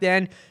go back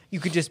then. You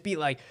could just be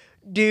like,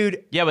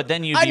 dude. Yeah, but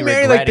then you'd I'd be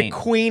marry like the regretting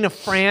Queen of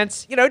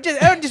France. You know,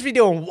 I would just be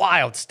doing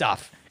wild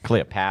stuff.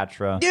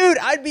 Cleopatra. Dude,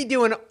 I'd be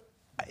doing.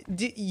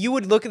 You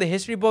would look at the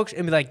history books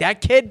and be like,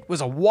 that kid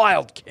was a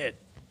wild kid.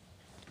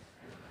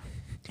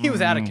 He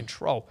was out of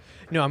control.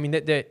 No, I mean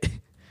that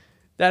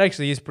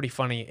actually is pretty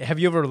funny. Have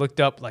you ever looked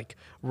up like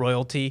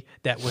royalty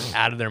that was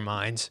out of their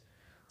minds?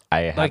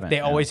 I Like haven't, they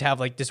no. always have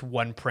like this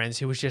one prince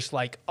who was just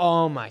like,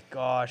 oh my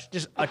gosh,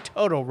 just a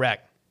total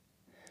wreck.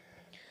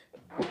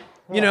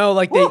 You know,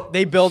 like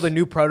they build a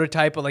new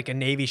prototype of like a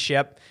Navy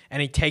ship and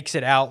he takes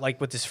it out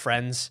like with his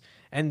friends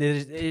and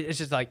it's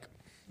just like,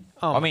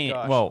 oh I my mean,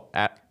 gosh. well,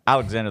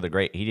 Alexander the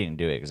Great, he didn't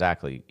do it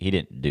exactly. He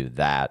didn't do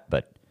that,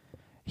 but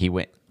he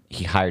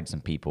hired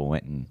some people,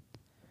 went and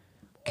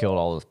killed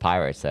all those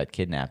pirates that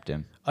kidnapped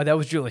him. Oh, that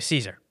was Julius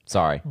Caesar.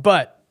 Sorry.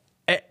 But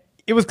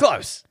it was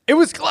close. It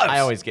was close. I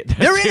always get those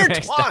They're two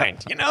mixed up.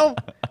 intertwined, you know?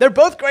 They're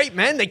both great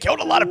men. They killed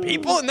a lot of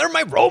people, and they're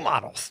my role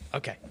models.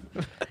 Okay.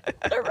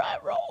 They're my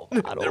role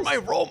models. They're my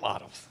role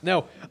models.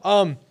 No.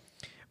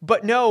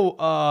 But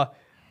no,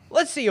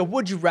 let's see, a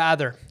would you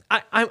rather.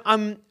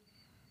 I'm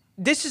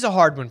this is a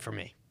hard one for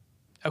me.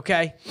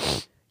 Okay?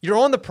 You're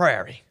on the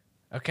prairie.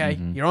 Okay?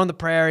 You're on the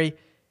prairie.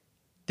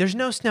 There's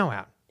no snow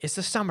out. It's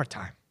the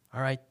summertime.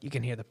 All right? You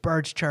can hear the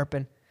birds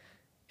chirping.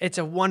 It's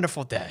a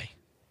wonderful day.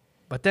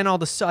 But then all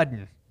of a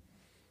sudden,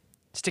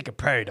 stick of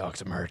prairie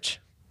dogs emerge.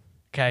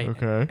 Okay?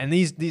 Okay. And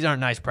these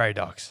aren't nice prairie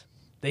dogs.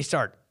 They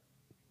start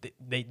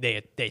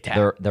they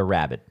attack. They're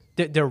rabid.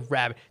 They're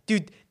rabid.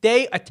 Dude,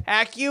 they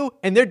attack you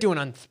and they're doing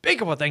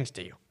unspeakable things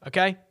to you.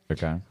 Okay?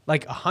 Okay.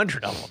 Like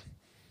 100 of them.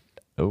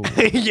 Oh.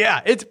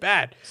 Yeah, it's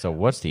bad. So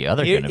what's the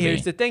other going to be?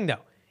 Here's the thing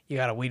though. You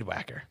got a weed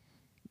whacker.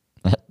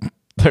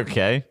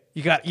 Okay.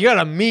 You got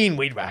a mean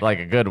weed whacker. Like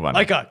a good one.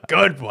 Like a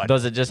good one.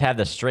 Does it just have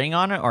the string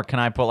on it, or can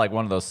I put like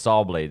one of those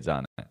saw blades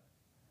on it?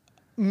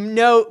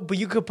 No, but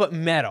you could put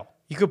metal.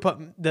 You could put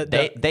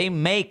They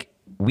make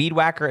weed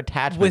whacker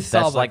attachments With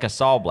saw that's blade. like a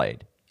saw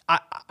blade.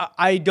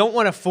 I don't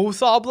want a full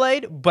saw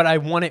blade, but I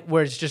want it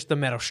where it's just the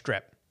metal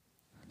strip.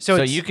 So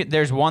it's, you could.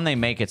 There's one they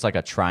make. It's like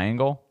a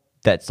triangle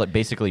that's like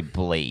basically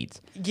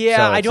blades. yeah,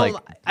 So I it's don't.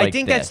 like I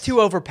think that's this.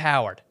 too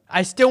overpowered.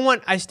 I still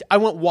want. I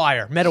want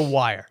wire, metal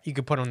wire. You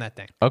could put on that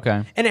thing.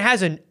 Okay. And it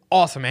has an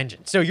awesome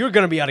engine, so you're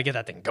gonna be able to get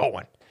that thing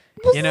going.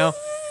 You know.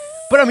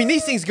 But I mean,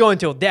 these things go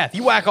until death.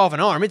 You whack off an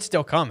arm, it's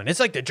still coming. It's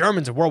like the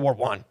Germans in World War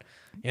I.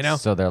 You know.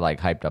 So they're like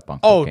hyped up on.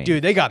 Oh, cocaine.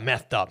 dude, they got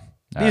methed up.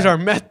 All These right. are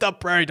methed up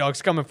prairie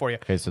dogs coming for you.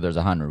 Okay, so there's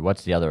 100.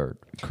 What's the other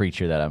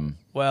creature that I'm?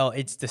 Well,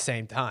 it's the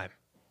same time.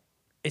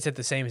 It's at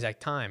the same exact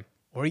time.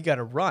 Or you got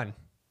to run,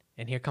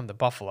 and here come the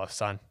buffalo,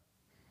 son.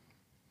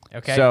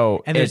 Okay?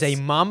 So and there's a it's-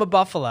 mama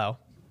buffalo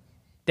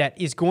that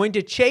is going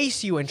to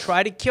chase you and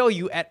try to kill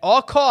you at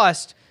all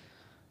cost.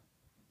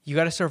 You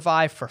got to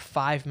survive for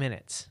 5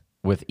 minutes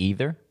With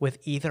either? with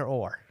either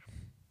or.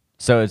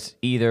 So it's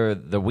either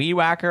the weed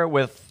whacker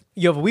with.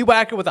 You have a wee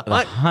whacker with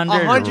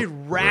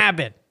 100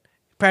 rabid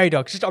prairie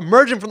dogs just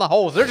emerging from the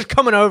holes. They're just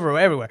coming over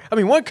everywhere. I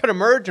mean, one could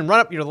emerge and run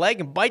up your leg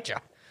and bite you.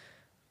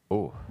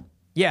 Oh.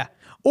 Yeah.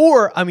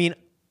 Or, I mean,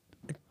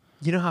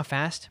 you know how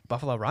fast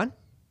buffalo run?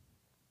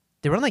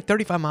 They run like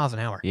 35 miles an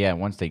hour. Yeah,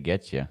 once they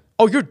get you.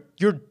 Oh,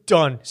 you're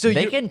done. So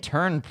They can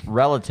turn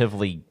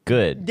relatively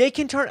good. they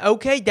can turn.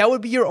 Okay, that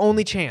would be your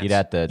only chance. You'd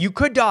have to- You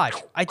could dodge.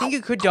 I think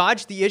you could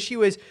dodge. The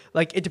issue is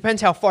like it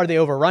depends how far they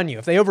overrun you.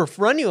 If they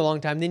overrun you a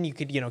long time, then you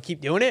could keep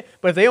doing it.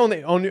 But if they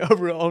only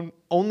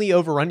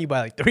overrun you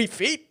by like 3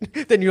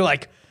 feet, then you're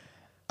like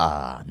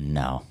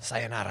No.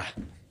 sayonara.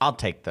 I'll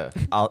take the.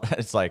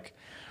 It's like,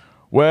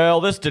 well,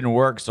 this didn't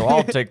work, so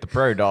I'll take the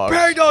prairie dog.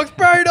 Prairie dogs,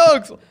 prairie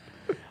dogs.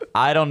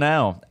 I don't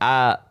know.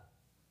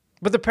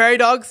 But the prairie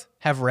dogs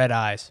have red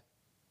eyes.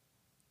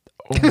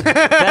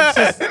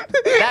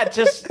 That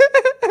just.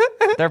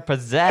 They're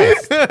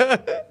possessed.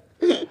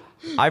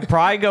 I'd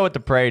probably go with the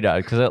prairie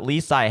dog because at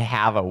least I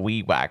have a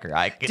weed whacker.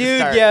 I can Dude,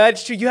 start- yeah,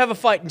 that's true. You have a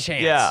fighting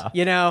chance. Yeah.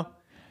 You know?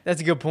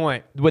 That's a good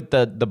point. With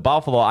the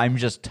buffalo, I'm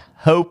just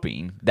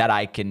hoping that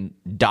I can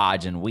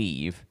dodge and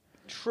weave,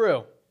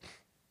 True.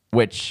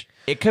 which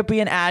it could be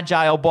an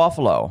agile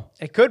buffalo.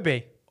 It could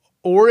be.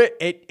 Or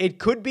it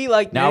could be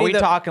like Now, are many we of the-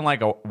 talking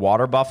like a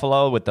water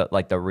buffalo with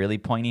the really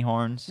pointy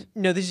horns?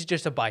 No, this is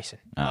just a bison.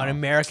 An Oh.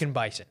 American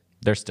bison.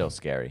 They're still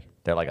scary.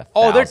 They're like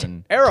Oh, they're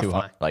 1,000, terrifying.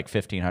 200, like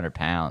 1,500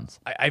 pounds.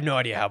 I have no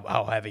idea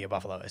how heavy a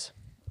buffalo is.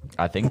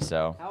 I think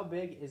so. How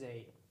big is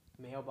a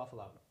male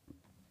buffalo?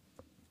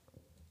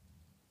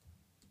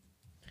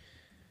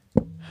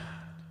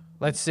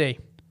 Let's see.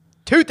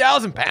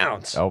 2,000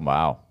 pounds. Oh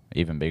wow,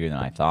 even bigger than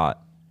I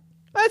thought.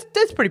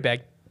 That's pretty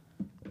big.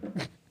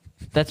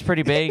 That's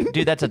pretty big,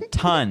 dude. That's a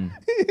ton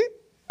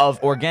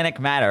of organic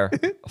matter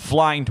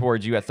flying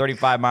towards you at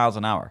 35 miles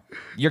an hour.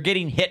 You're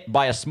getting hit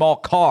by a small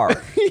car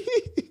at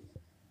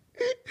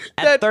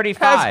That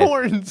 35. has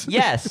horns.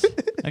 Yes,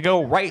 I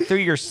go right through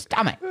your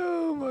stomach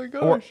Oh my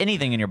gosh. or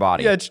anything in your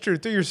body. Yeah, it's true.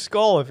 Through your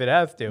skull if it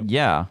has to.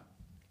 Yeah.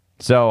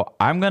 So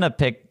I'm gonna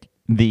pick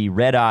the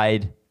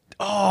red-eyed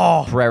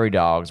prairie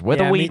dogs with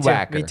Yeah, a weed me too.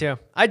 whacker. Me too.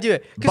 I do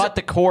it. 'Cause But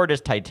the cord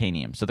is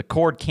titanium, so the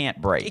cord can't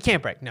break. it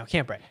can't break. No,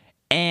 can't break.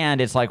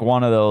 And it's like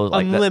one of those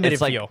like Unlimited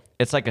it's like, fuel.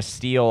 It's like a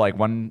steel like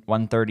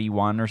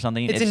 131 or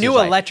something. It's a just new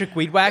like- electric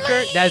weed whacker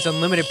that has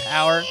unlimited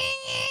power.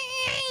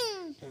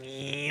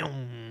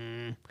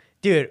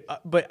 Dude,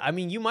 but I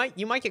mean, you might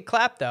get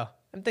clapped though.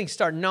 Them things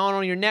start gnawing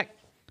on your neck.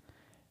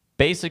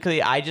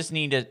 Basically, I just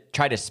need to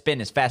try to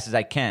spin as fast as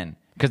I can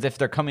because if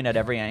they're coming at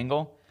every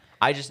angle,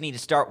 I just need to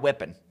start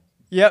whipping.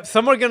 Yep,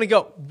 some are gonna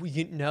go.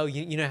 You know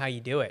how you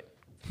do it.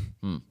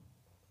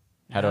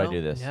 How do I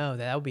do this? No,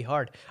 that would be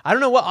hard. I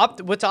don't know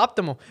what's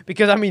optimal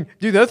because I mean,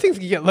 dude, those things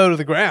can get low to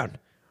the ground,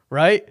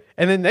 right?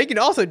 And then they can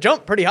also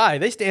jump pretty high.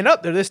 They stand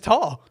up. They're this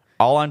tall.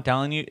 All I'm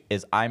telling you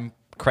is I'm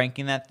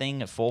cranking that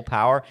thing at full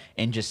power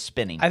and just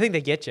spinning. I think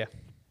they get you.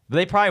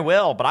 They probably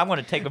will, but I'm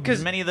going to take as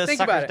 'Cause many of those think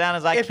about suckers it. down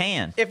as I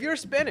can. If you're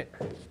spinning,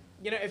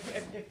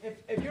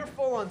 if you're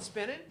full on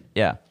spinning,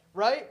 Yeah.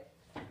 right?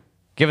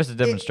 Give us a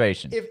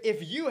demonstration.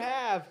 If you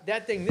have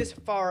that thing this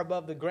far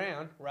above the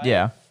ground, right?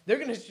 Yeah.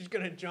 They're just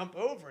gonna jump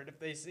over it if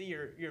they see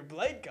your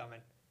blade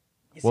coming.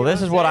 You see Well,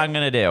 this is what saying? I'm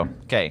going to do.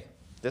 Okay.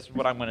 This is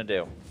what I'm going to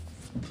do. All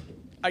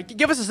right,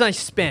 give us a nice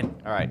spin.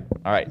 All right.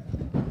 All right.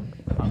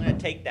 I'm going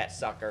to take that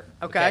sucker.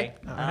 Okay.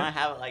 And I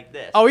have it like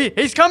this. Oh,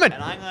 he's coming.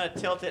 And I'm going to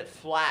tilt it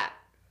flat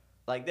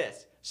like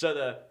this.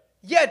 So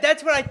Yeah,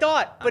 that's what I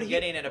thought. But I'm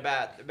getting it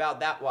about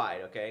that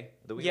wide, okay?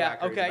 The weed yeah,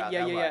 whacker is okay, about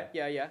yeah, that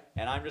wide. yeah.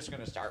 And I'm just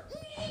going to start.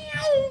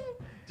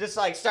 Just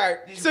like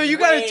start. Just So you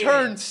gotta waiting.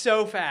 turn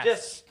so fast.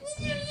 Just.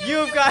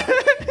 You've got,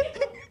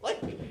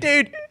 Like,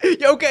 dude.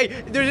 Okay,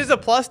 there's just a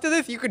plus to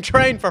this. You can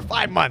train for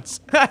 5 months.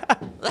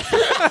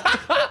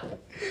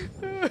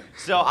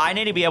 so I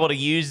need to be able to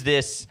use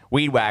this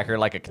weed whacker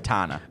like a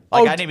katana.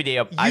 Like I need to be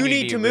able. You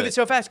need to move it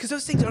so fast because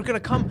those things are gonna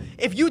come.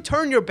 If you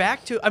turn your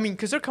back to, I mean,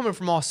 because they're coming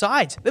from all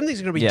sides. Them things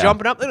are gonna be Yeah.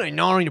 jumping up. They're gonna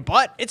gnaw on your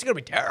butt. It's gonna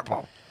be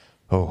terrible.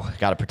 Oh,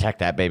 gotta protect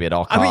that baby at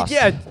all I mean, costs.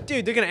 yeah,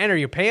 dude, they're gonna enter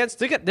your pants.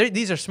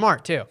 These are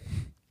smart too.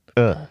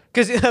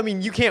 Because I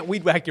mean, you can't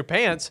weed whack your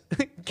pants.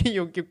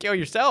 You'll kill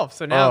yourself.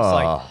 So now it's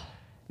like,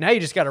 now you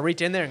just gotta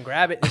reach in there and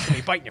grab it. It's gonna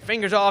be biting your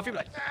fingers off. You're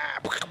like,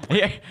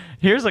 Yeah,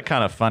 here's a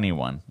kind of funny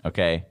one.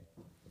 Okay,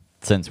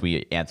 since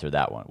we answered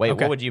that one. Wait,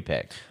 Okay. what would you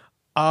pick?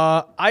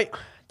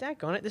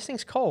 daggone it, this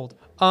thing's cold.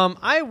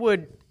 I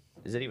would.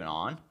 Is it even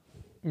on?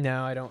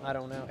 No, I don't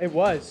know. It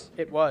was.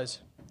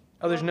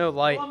 Oh, there's no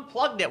light. You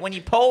unplugged it when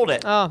you pulled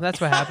it. Oh, that's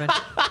what happened.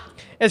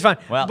 It's fine.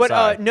 Well, but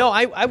sorry. no,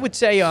 I would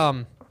say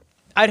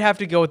I'd have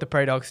to go with the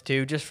Prairie Dogs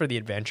too, just for the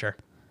adventure.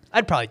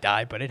 I'd probably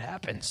die, but it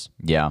happens.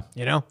 Yeah,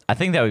 You know? I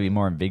think that would be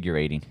more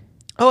invigorating.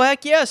 Oh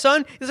heck yeah,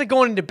 son! It's like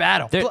going into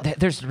battle.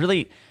 There's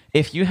really,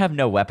 if you have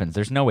no weapons,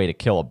 there's no way to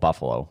kill a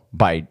buffalo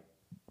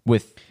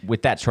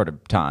with that short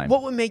of time.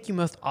 What would make you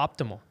most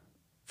optimal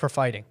for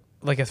fighting?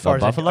 Like as far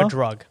as buffalo? a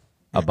drug?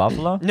 A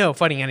buffalo? No,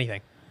 fighting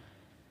anything.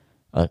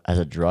 As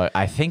a drug?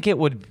 I think it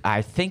would.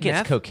 I think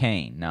Meth? it's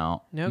cocaine.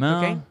 No. No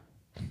cocaine?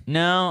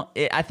 No,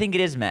 I think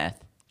it is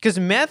meth. Because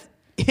meth,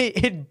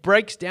 it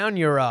breaks down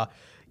your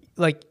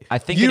like. I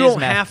think you it is don't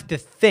meth. have to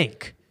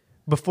think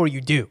before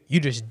you do. You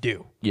just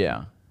do.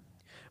 Yeah.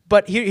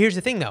 But here's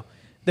the thing, though: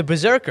 the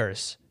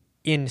berserkers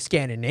in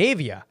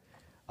Scandinavia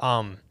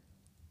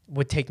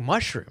would take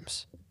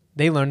mushrooms.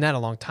 They learned that a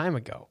long time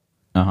ago,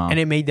 and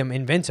it made them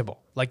invincible.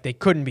 Like they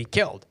couldn't be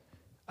killed.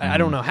 I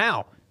don't know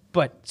how,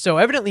 but so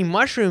evidently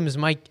mushrooms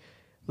might,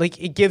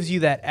 like, it gives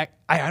you that.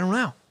 I don't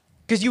know,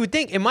 because you would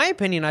think, in my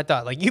opinion, I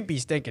thought like you'd be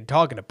stinking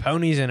talking to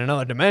ponies in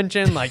another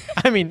dimension. Like,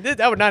 I mean,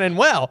 that would not end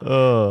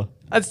well.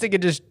 I'd think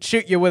it'd just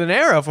shoot you with an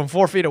arrow from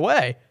 4 feet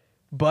away.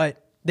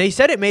 But they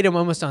said it made them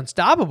almost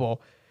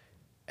unstoppable.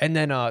 And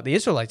then the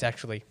Israelites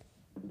actually,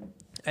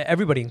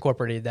 everybody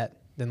incorporated that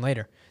then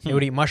later. They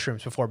would eat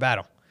mushrooms before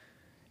battle.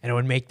 And it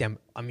would make them,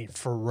 I mean,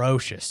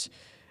 ferocious.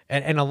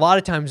 And a lot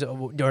of times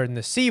during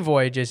the sea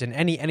voyages and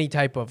any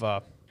type of,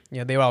 they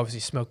would obviously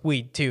smoke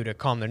weed too to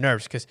calm their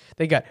nerves. Because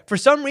they got, for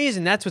some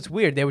reason, that's what's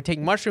weird. They would take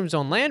mushrooms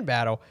on land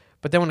battle,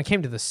 but then when it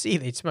came to the sea,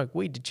 they'd smoke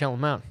weed to chill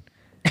them out.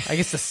 I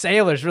guess the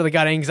sailors really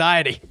got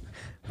anxiety.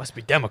 Must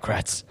be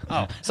Democrats.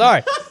 Oh,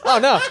 sorry. Oh,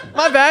 no.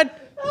 My bad.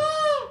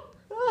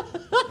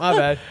 My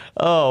bad.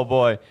 Oh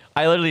boy,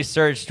 I literally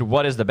searched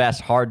what is the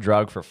best hard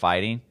drug for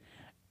fighting,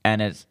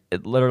 and it's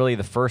literally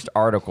the first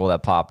article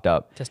that popped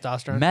up.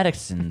 Testosterone?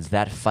 Medicines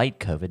that fight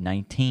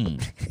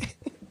COVID-19.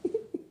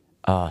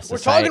 We're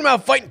talking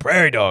about fighting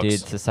prairie dogs. Dude,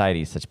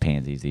 society is such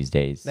pansies these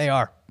days. They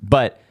are.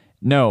 But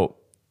no,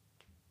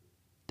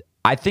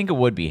 I think it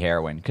would be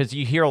heroin because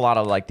you hear a lot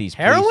of like these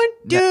Heroin? police-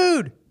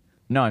 Dude.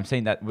 No, I'm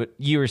saying that what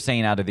you were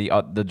saying out of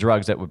the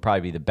drugs that would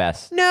probably be the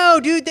best. No,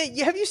 dude.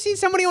 Have you seen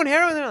somebody on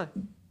heroin? They're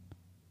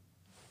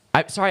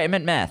like, Sorry, I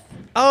meant meth.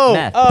 oh,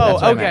 Meth. That's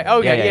what I okay. meant.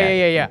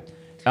 Okay. Yeah.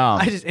 Um,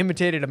 I just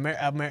imitated a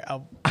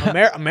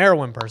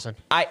Maryland person.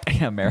 A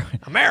Maryland.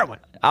 A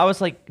Maryland. I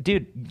was like,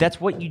 dude, that's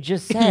what you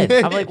just said.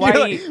 I'm like, why You're are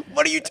like, you?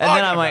 what are you talking And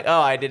then I'm about? like,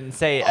 oh, I didn't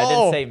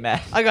say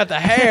meth. I got the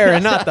hair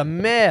and not the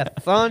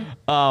meth, son.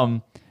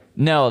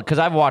 No, because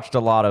I've watched a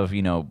lot of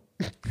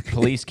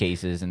police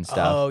cases and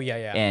stuff. Oh,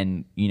 yeah.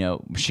 And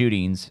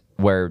shootings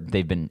where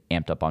they've been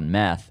amped up on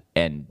meth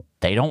and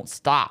they don't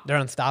stop. They're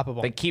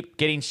unstoppable. They keep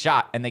getting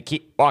shot and they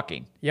keep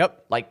walking.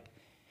 Yep. Like,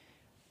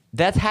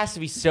 That has to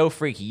be so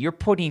freaky. You're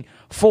putting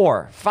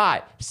 4,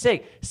 5,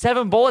 6,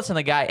 7 bullets in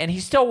the guy, and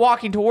he's still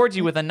walking towards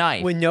you with a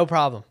knife. With no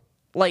problem.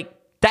 Like,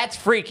 that's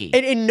freaky.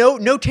 And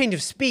no change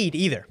of speed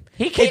either.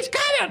 He keeps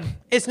coming.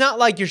 It's not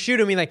like you're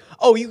shooting me like,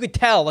 oh, you could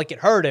tell like it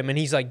hurt him and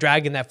he's like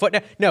dragging that foot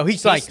down. No,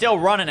 he's like still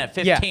running at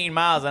 15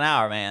 miles an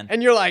hour, man.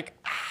 and you're like,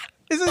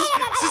 is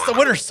this the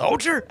Winter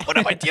Soldier? What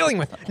am I dealing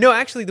with? No,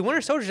 actually, the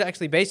Winter Soldier is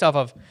actually based off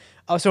of.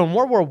 So in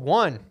World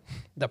War I,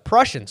 the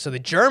Prussians, so the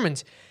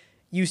Germans,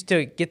 used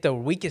to get the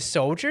weakest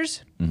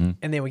soldiers, and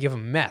they would give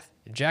them meth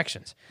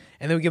injections,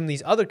 and they would give them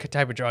these other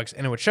type of drugs,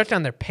 and it would shut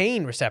down their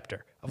pain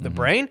receptor of the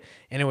brain,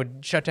 and it would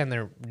shut down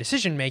their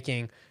decision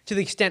making to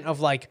the extent of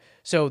like,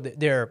 so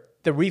the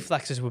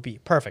reflexes would be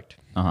perfect.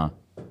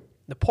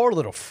 The poor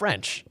little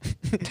French,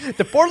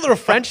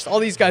 all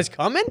these guys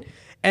coming.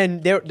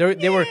 And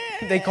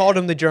they called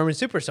them the German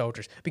super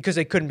soldiers because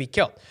they couldn't be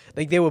killed.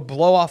 Like they would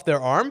blow off their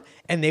arm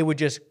and they would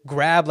just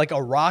grab like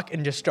a rock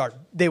and just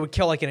they would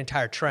kill like an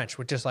entire trench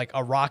with just like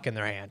a rock in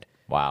their hand.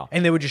 Wow.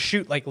 And they would just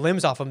shoot like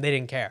limbs off them. They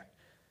didn't care.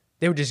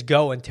 They would just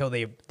go until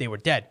they were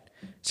dead.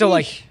 So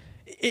like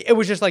it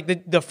was just like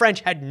the French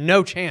had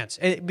no chance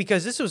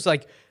because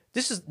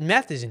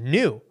meth is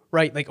new,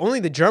 right? Like only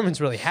the Germans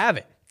really have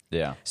it.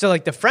 Yeah. So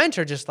like the French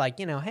are just like,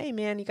 hey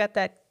man, you got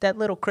that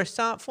little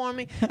croissant for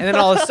me? And then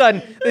all of a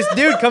sudden this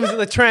dude comes in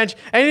the trench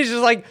and he's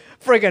just like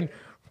freaking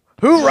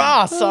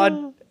hoorah,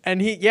 son.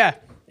 And he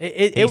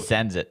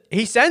sends it.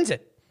 He sends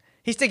it.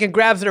 He's taking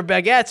grabs their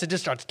baguettes and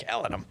just starts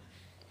killing them.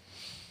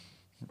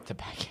 The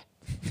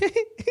baguette.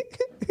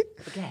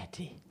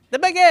 Spaghetti. The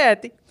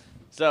baguette.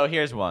 So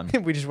here's one.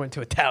 We just went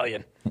to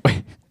Italian.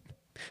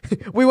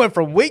 We went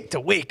from week to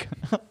week.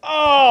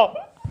 Oh,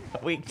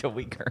 week to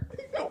weaker.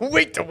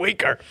 Week to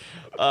weaker.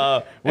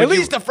 At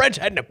least the French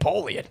had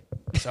Napoleon.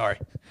 Sorry.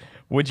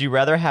 Would you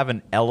rather have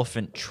an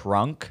elephant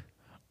trunk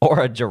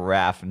or a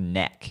giraffe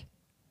neck?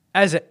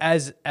 As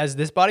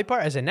this body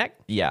part, as a neck?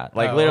 Yeah,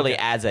 like literally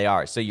as they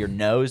are. So your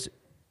nose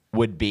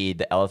would be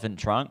the elephant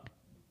trunk,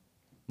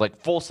 like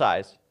full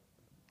size,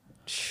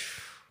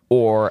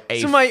 or a.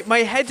 So my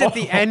head's at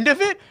the end of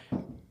it.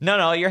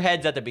 No, your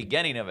head's at the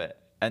beginning of it,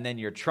 and then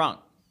your trunk.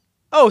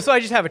 Oh, so I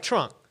just have a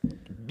trunk.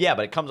 Yeah,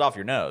 but it comes off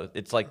your nose.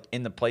 It's like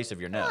in the place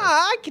of your nose.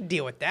 I can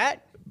deal with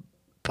that.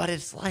 But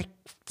it's like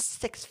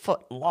 6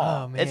 foot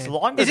long. Oh, man. It's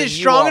longer. Is than it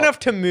strong you are. enough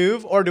to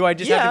move, or do I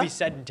just have Yeah. to be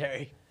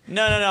sedentary?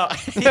 No.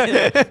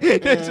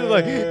 It's just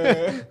like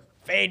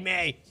fade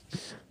me.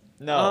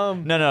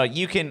 No.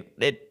 You can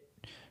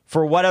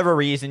for whatever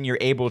reason you're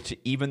able to,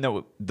 even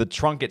though the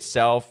trunk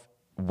itself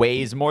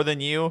weighs more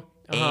than you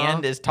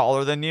and is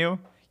taller than you,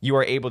 you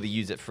are able to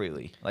use it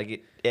freely.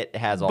 Like it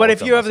has all. But of if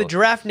the you have the muscles.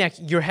 giraffe neck,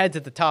 your head's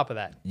at the top of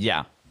that.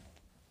 Yeah.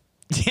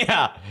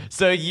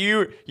 So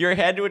your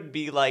head would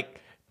be like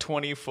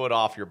 20 foot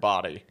off your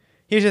body.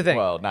 Here's the thing.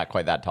 Well, not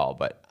quite that tall,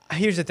 but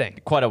Here's the thing.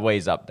 quite a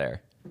ways up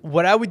there.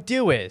 What I would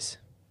do is,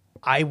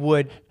 I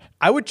would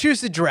choose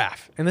the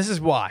giraffe, and this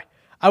is why.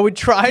 My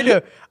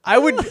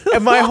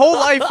whole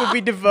life would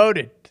be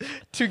devoted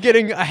to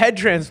getting a head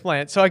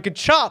transplant so I could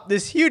chop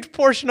this huge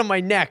portion of my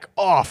neck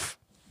off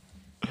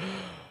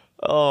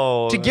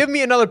Oh. to give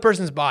me another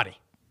person's body.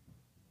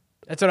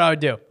 That's what I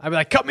would do. I'd be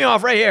like, cut me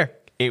off right here.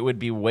 It would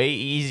be way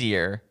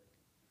easier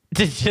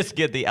to just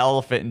get the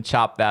elephant and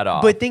chop that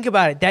off. But think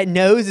about it. That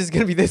nose is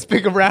going to be this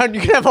big around.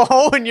 You can have a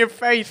hole in your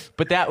face.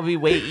 But that would be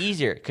way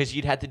easier because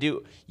you'd Plastic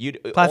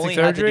only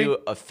have to surgery? do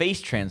a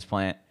face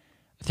transplant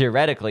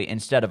theoretically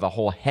instead of a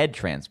whole head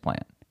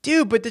transplant.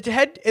 Dude, but the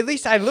head, at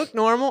least I look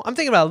normal. I'm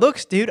thinking about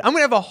looks, dude. I'm going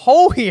to have a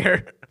hole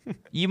here.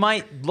 You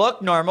might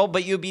look normal,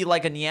 but you'd be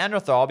like a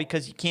Neanderthal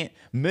because you can't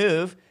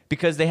move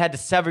because they had to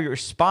sever your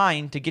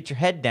spine to get your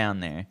head down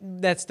there.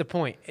 That's the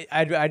point.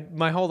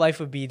 My whole life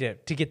would be to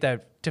get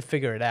that, to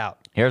figure it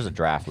out. Here's a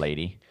draft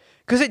lady.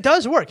 Because it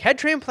does work. Head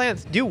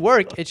transplants do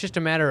work. It's just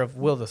a matter of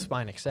will the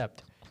spine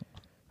accept.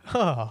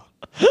 Oh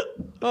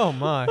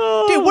my.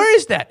 Dude, where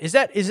is that? Is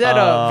that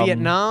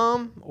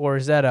Vietnam or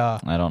is that I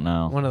don't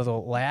know. one of the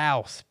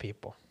Laos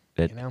people?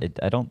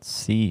 I don't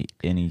see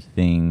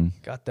anything.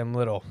 Got them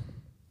little.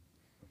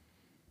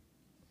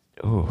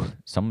 Ooh,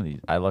 some of these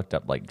I looked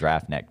up like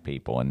draft neck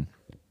people, and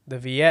The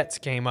Viets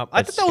came up.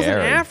 I That's thought that was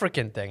scary. an I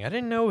didn't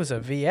think know it was a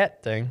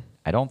Viet thing.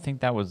 I don't think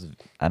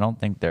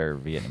they're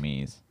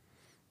Vietnamese.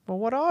 Well,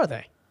 what are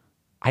they?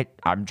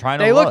 I'm trying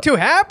to They look. look too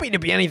happy to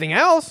be anything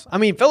else. I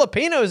mean,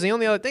 Filipino is the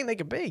only other thing they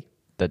could be.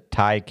 The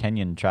Thai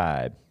Kenyan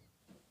tribe.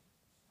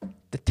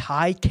 The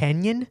Thai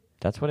Kenyan?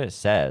 That's what it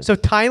says. So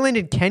Thailand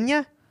and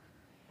Kenya?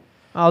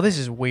 Oh, this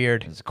is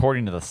weird. It's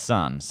according to the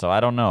Sun, so I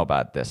don't know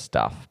about this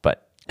stuff,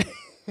 but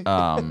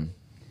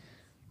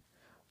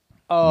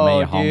Oh,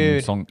 Mae Hong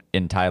dude. Song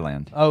in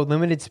Thailand. Oh,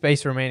 limited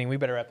space remaining. We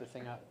better wrap this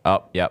thing up.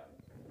 Oh, yep.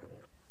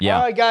 Yeah.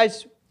 All right,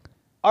 guys.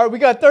 All right, we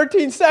got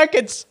 13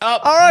 seconds. Oh.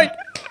 All right.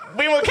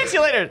 We will catch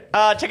you later.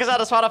 Check us out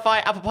on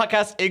Spotify, Apple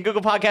Podcasts, and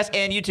Google Podcasts,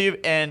 and YouTube,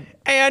 and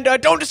And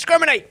don't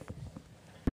discriminate.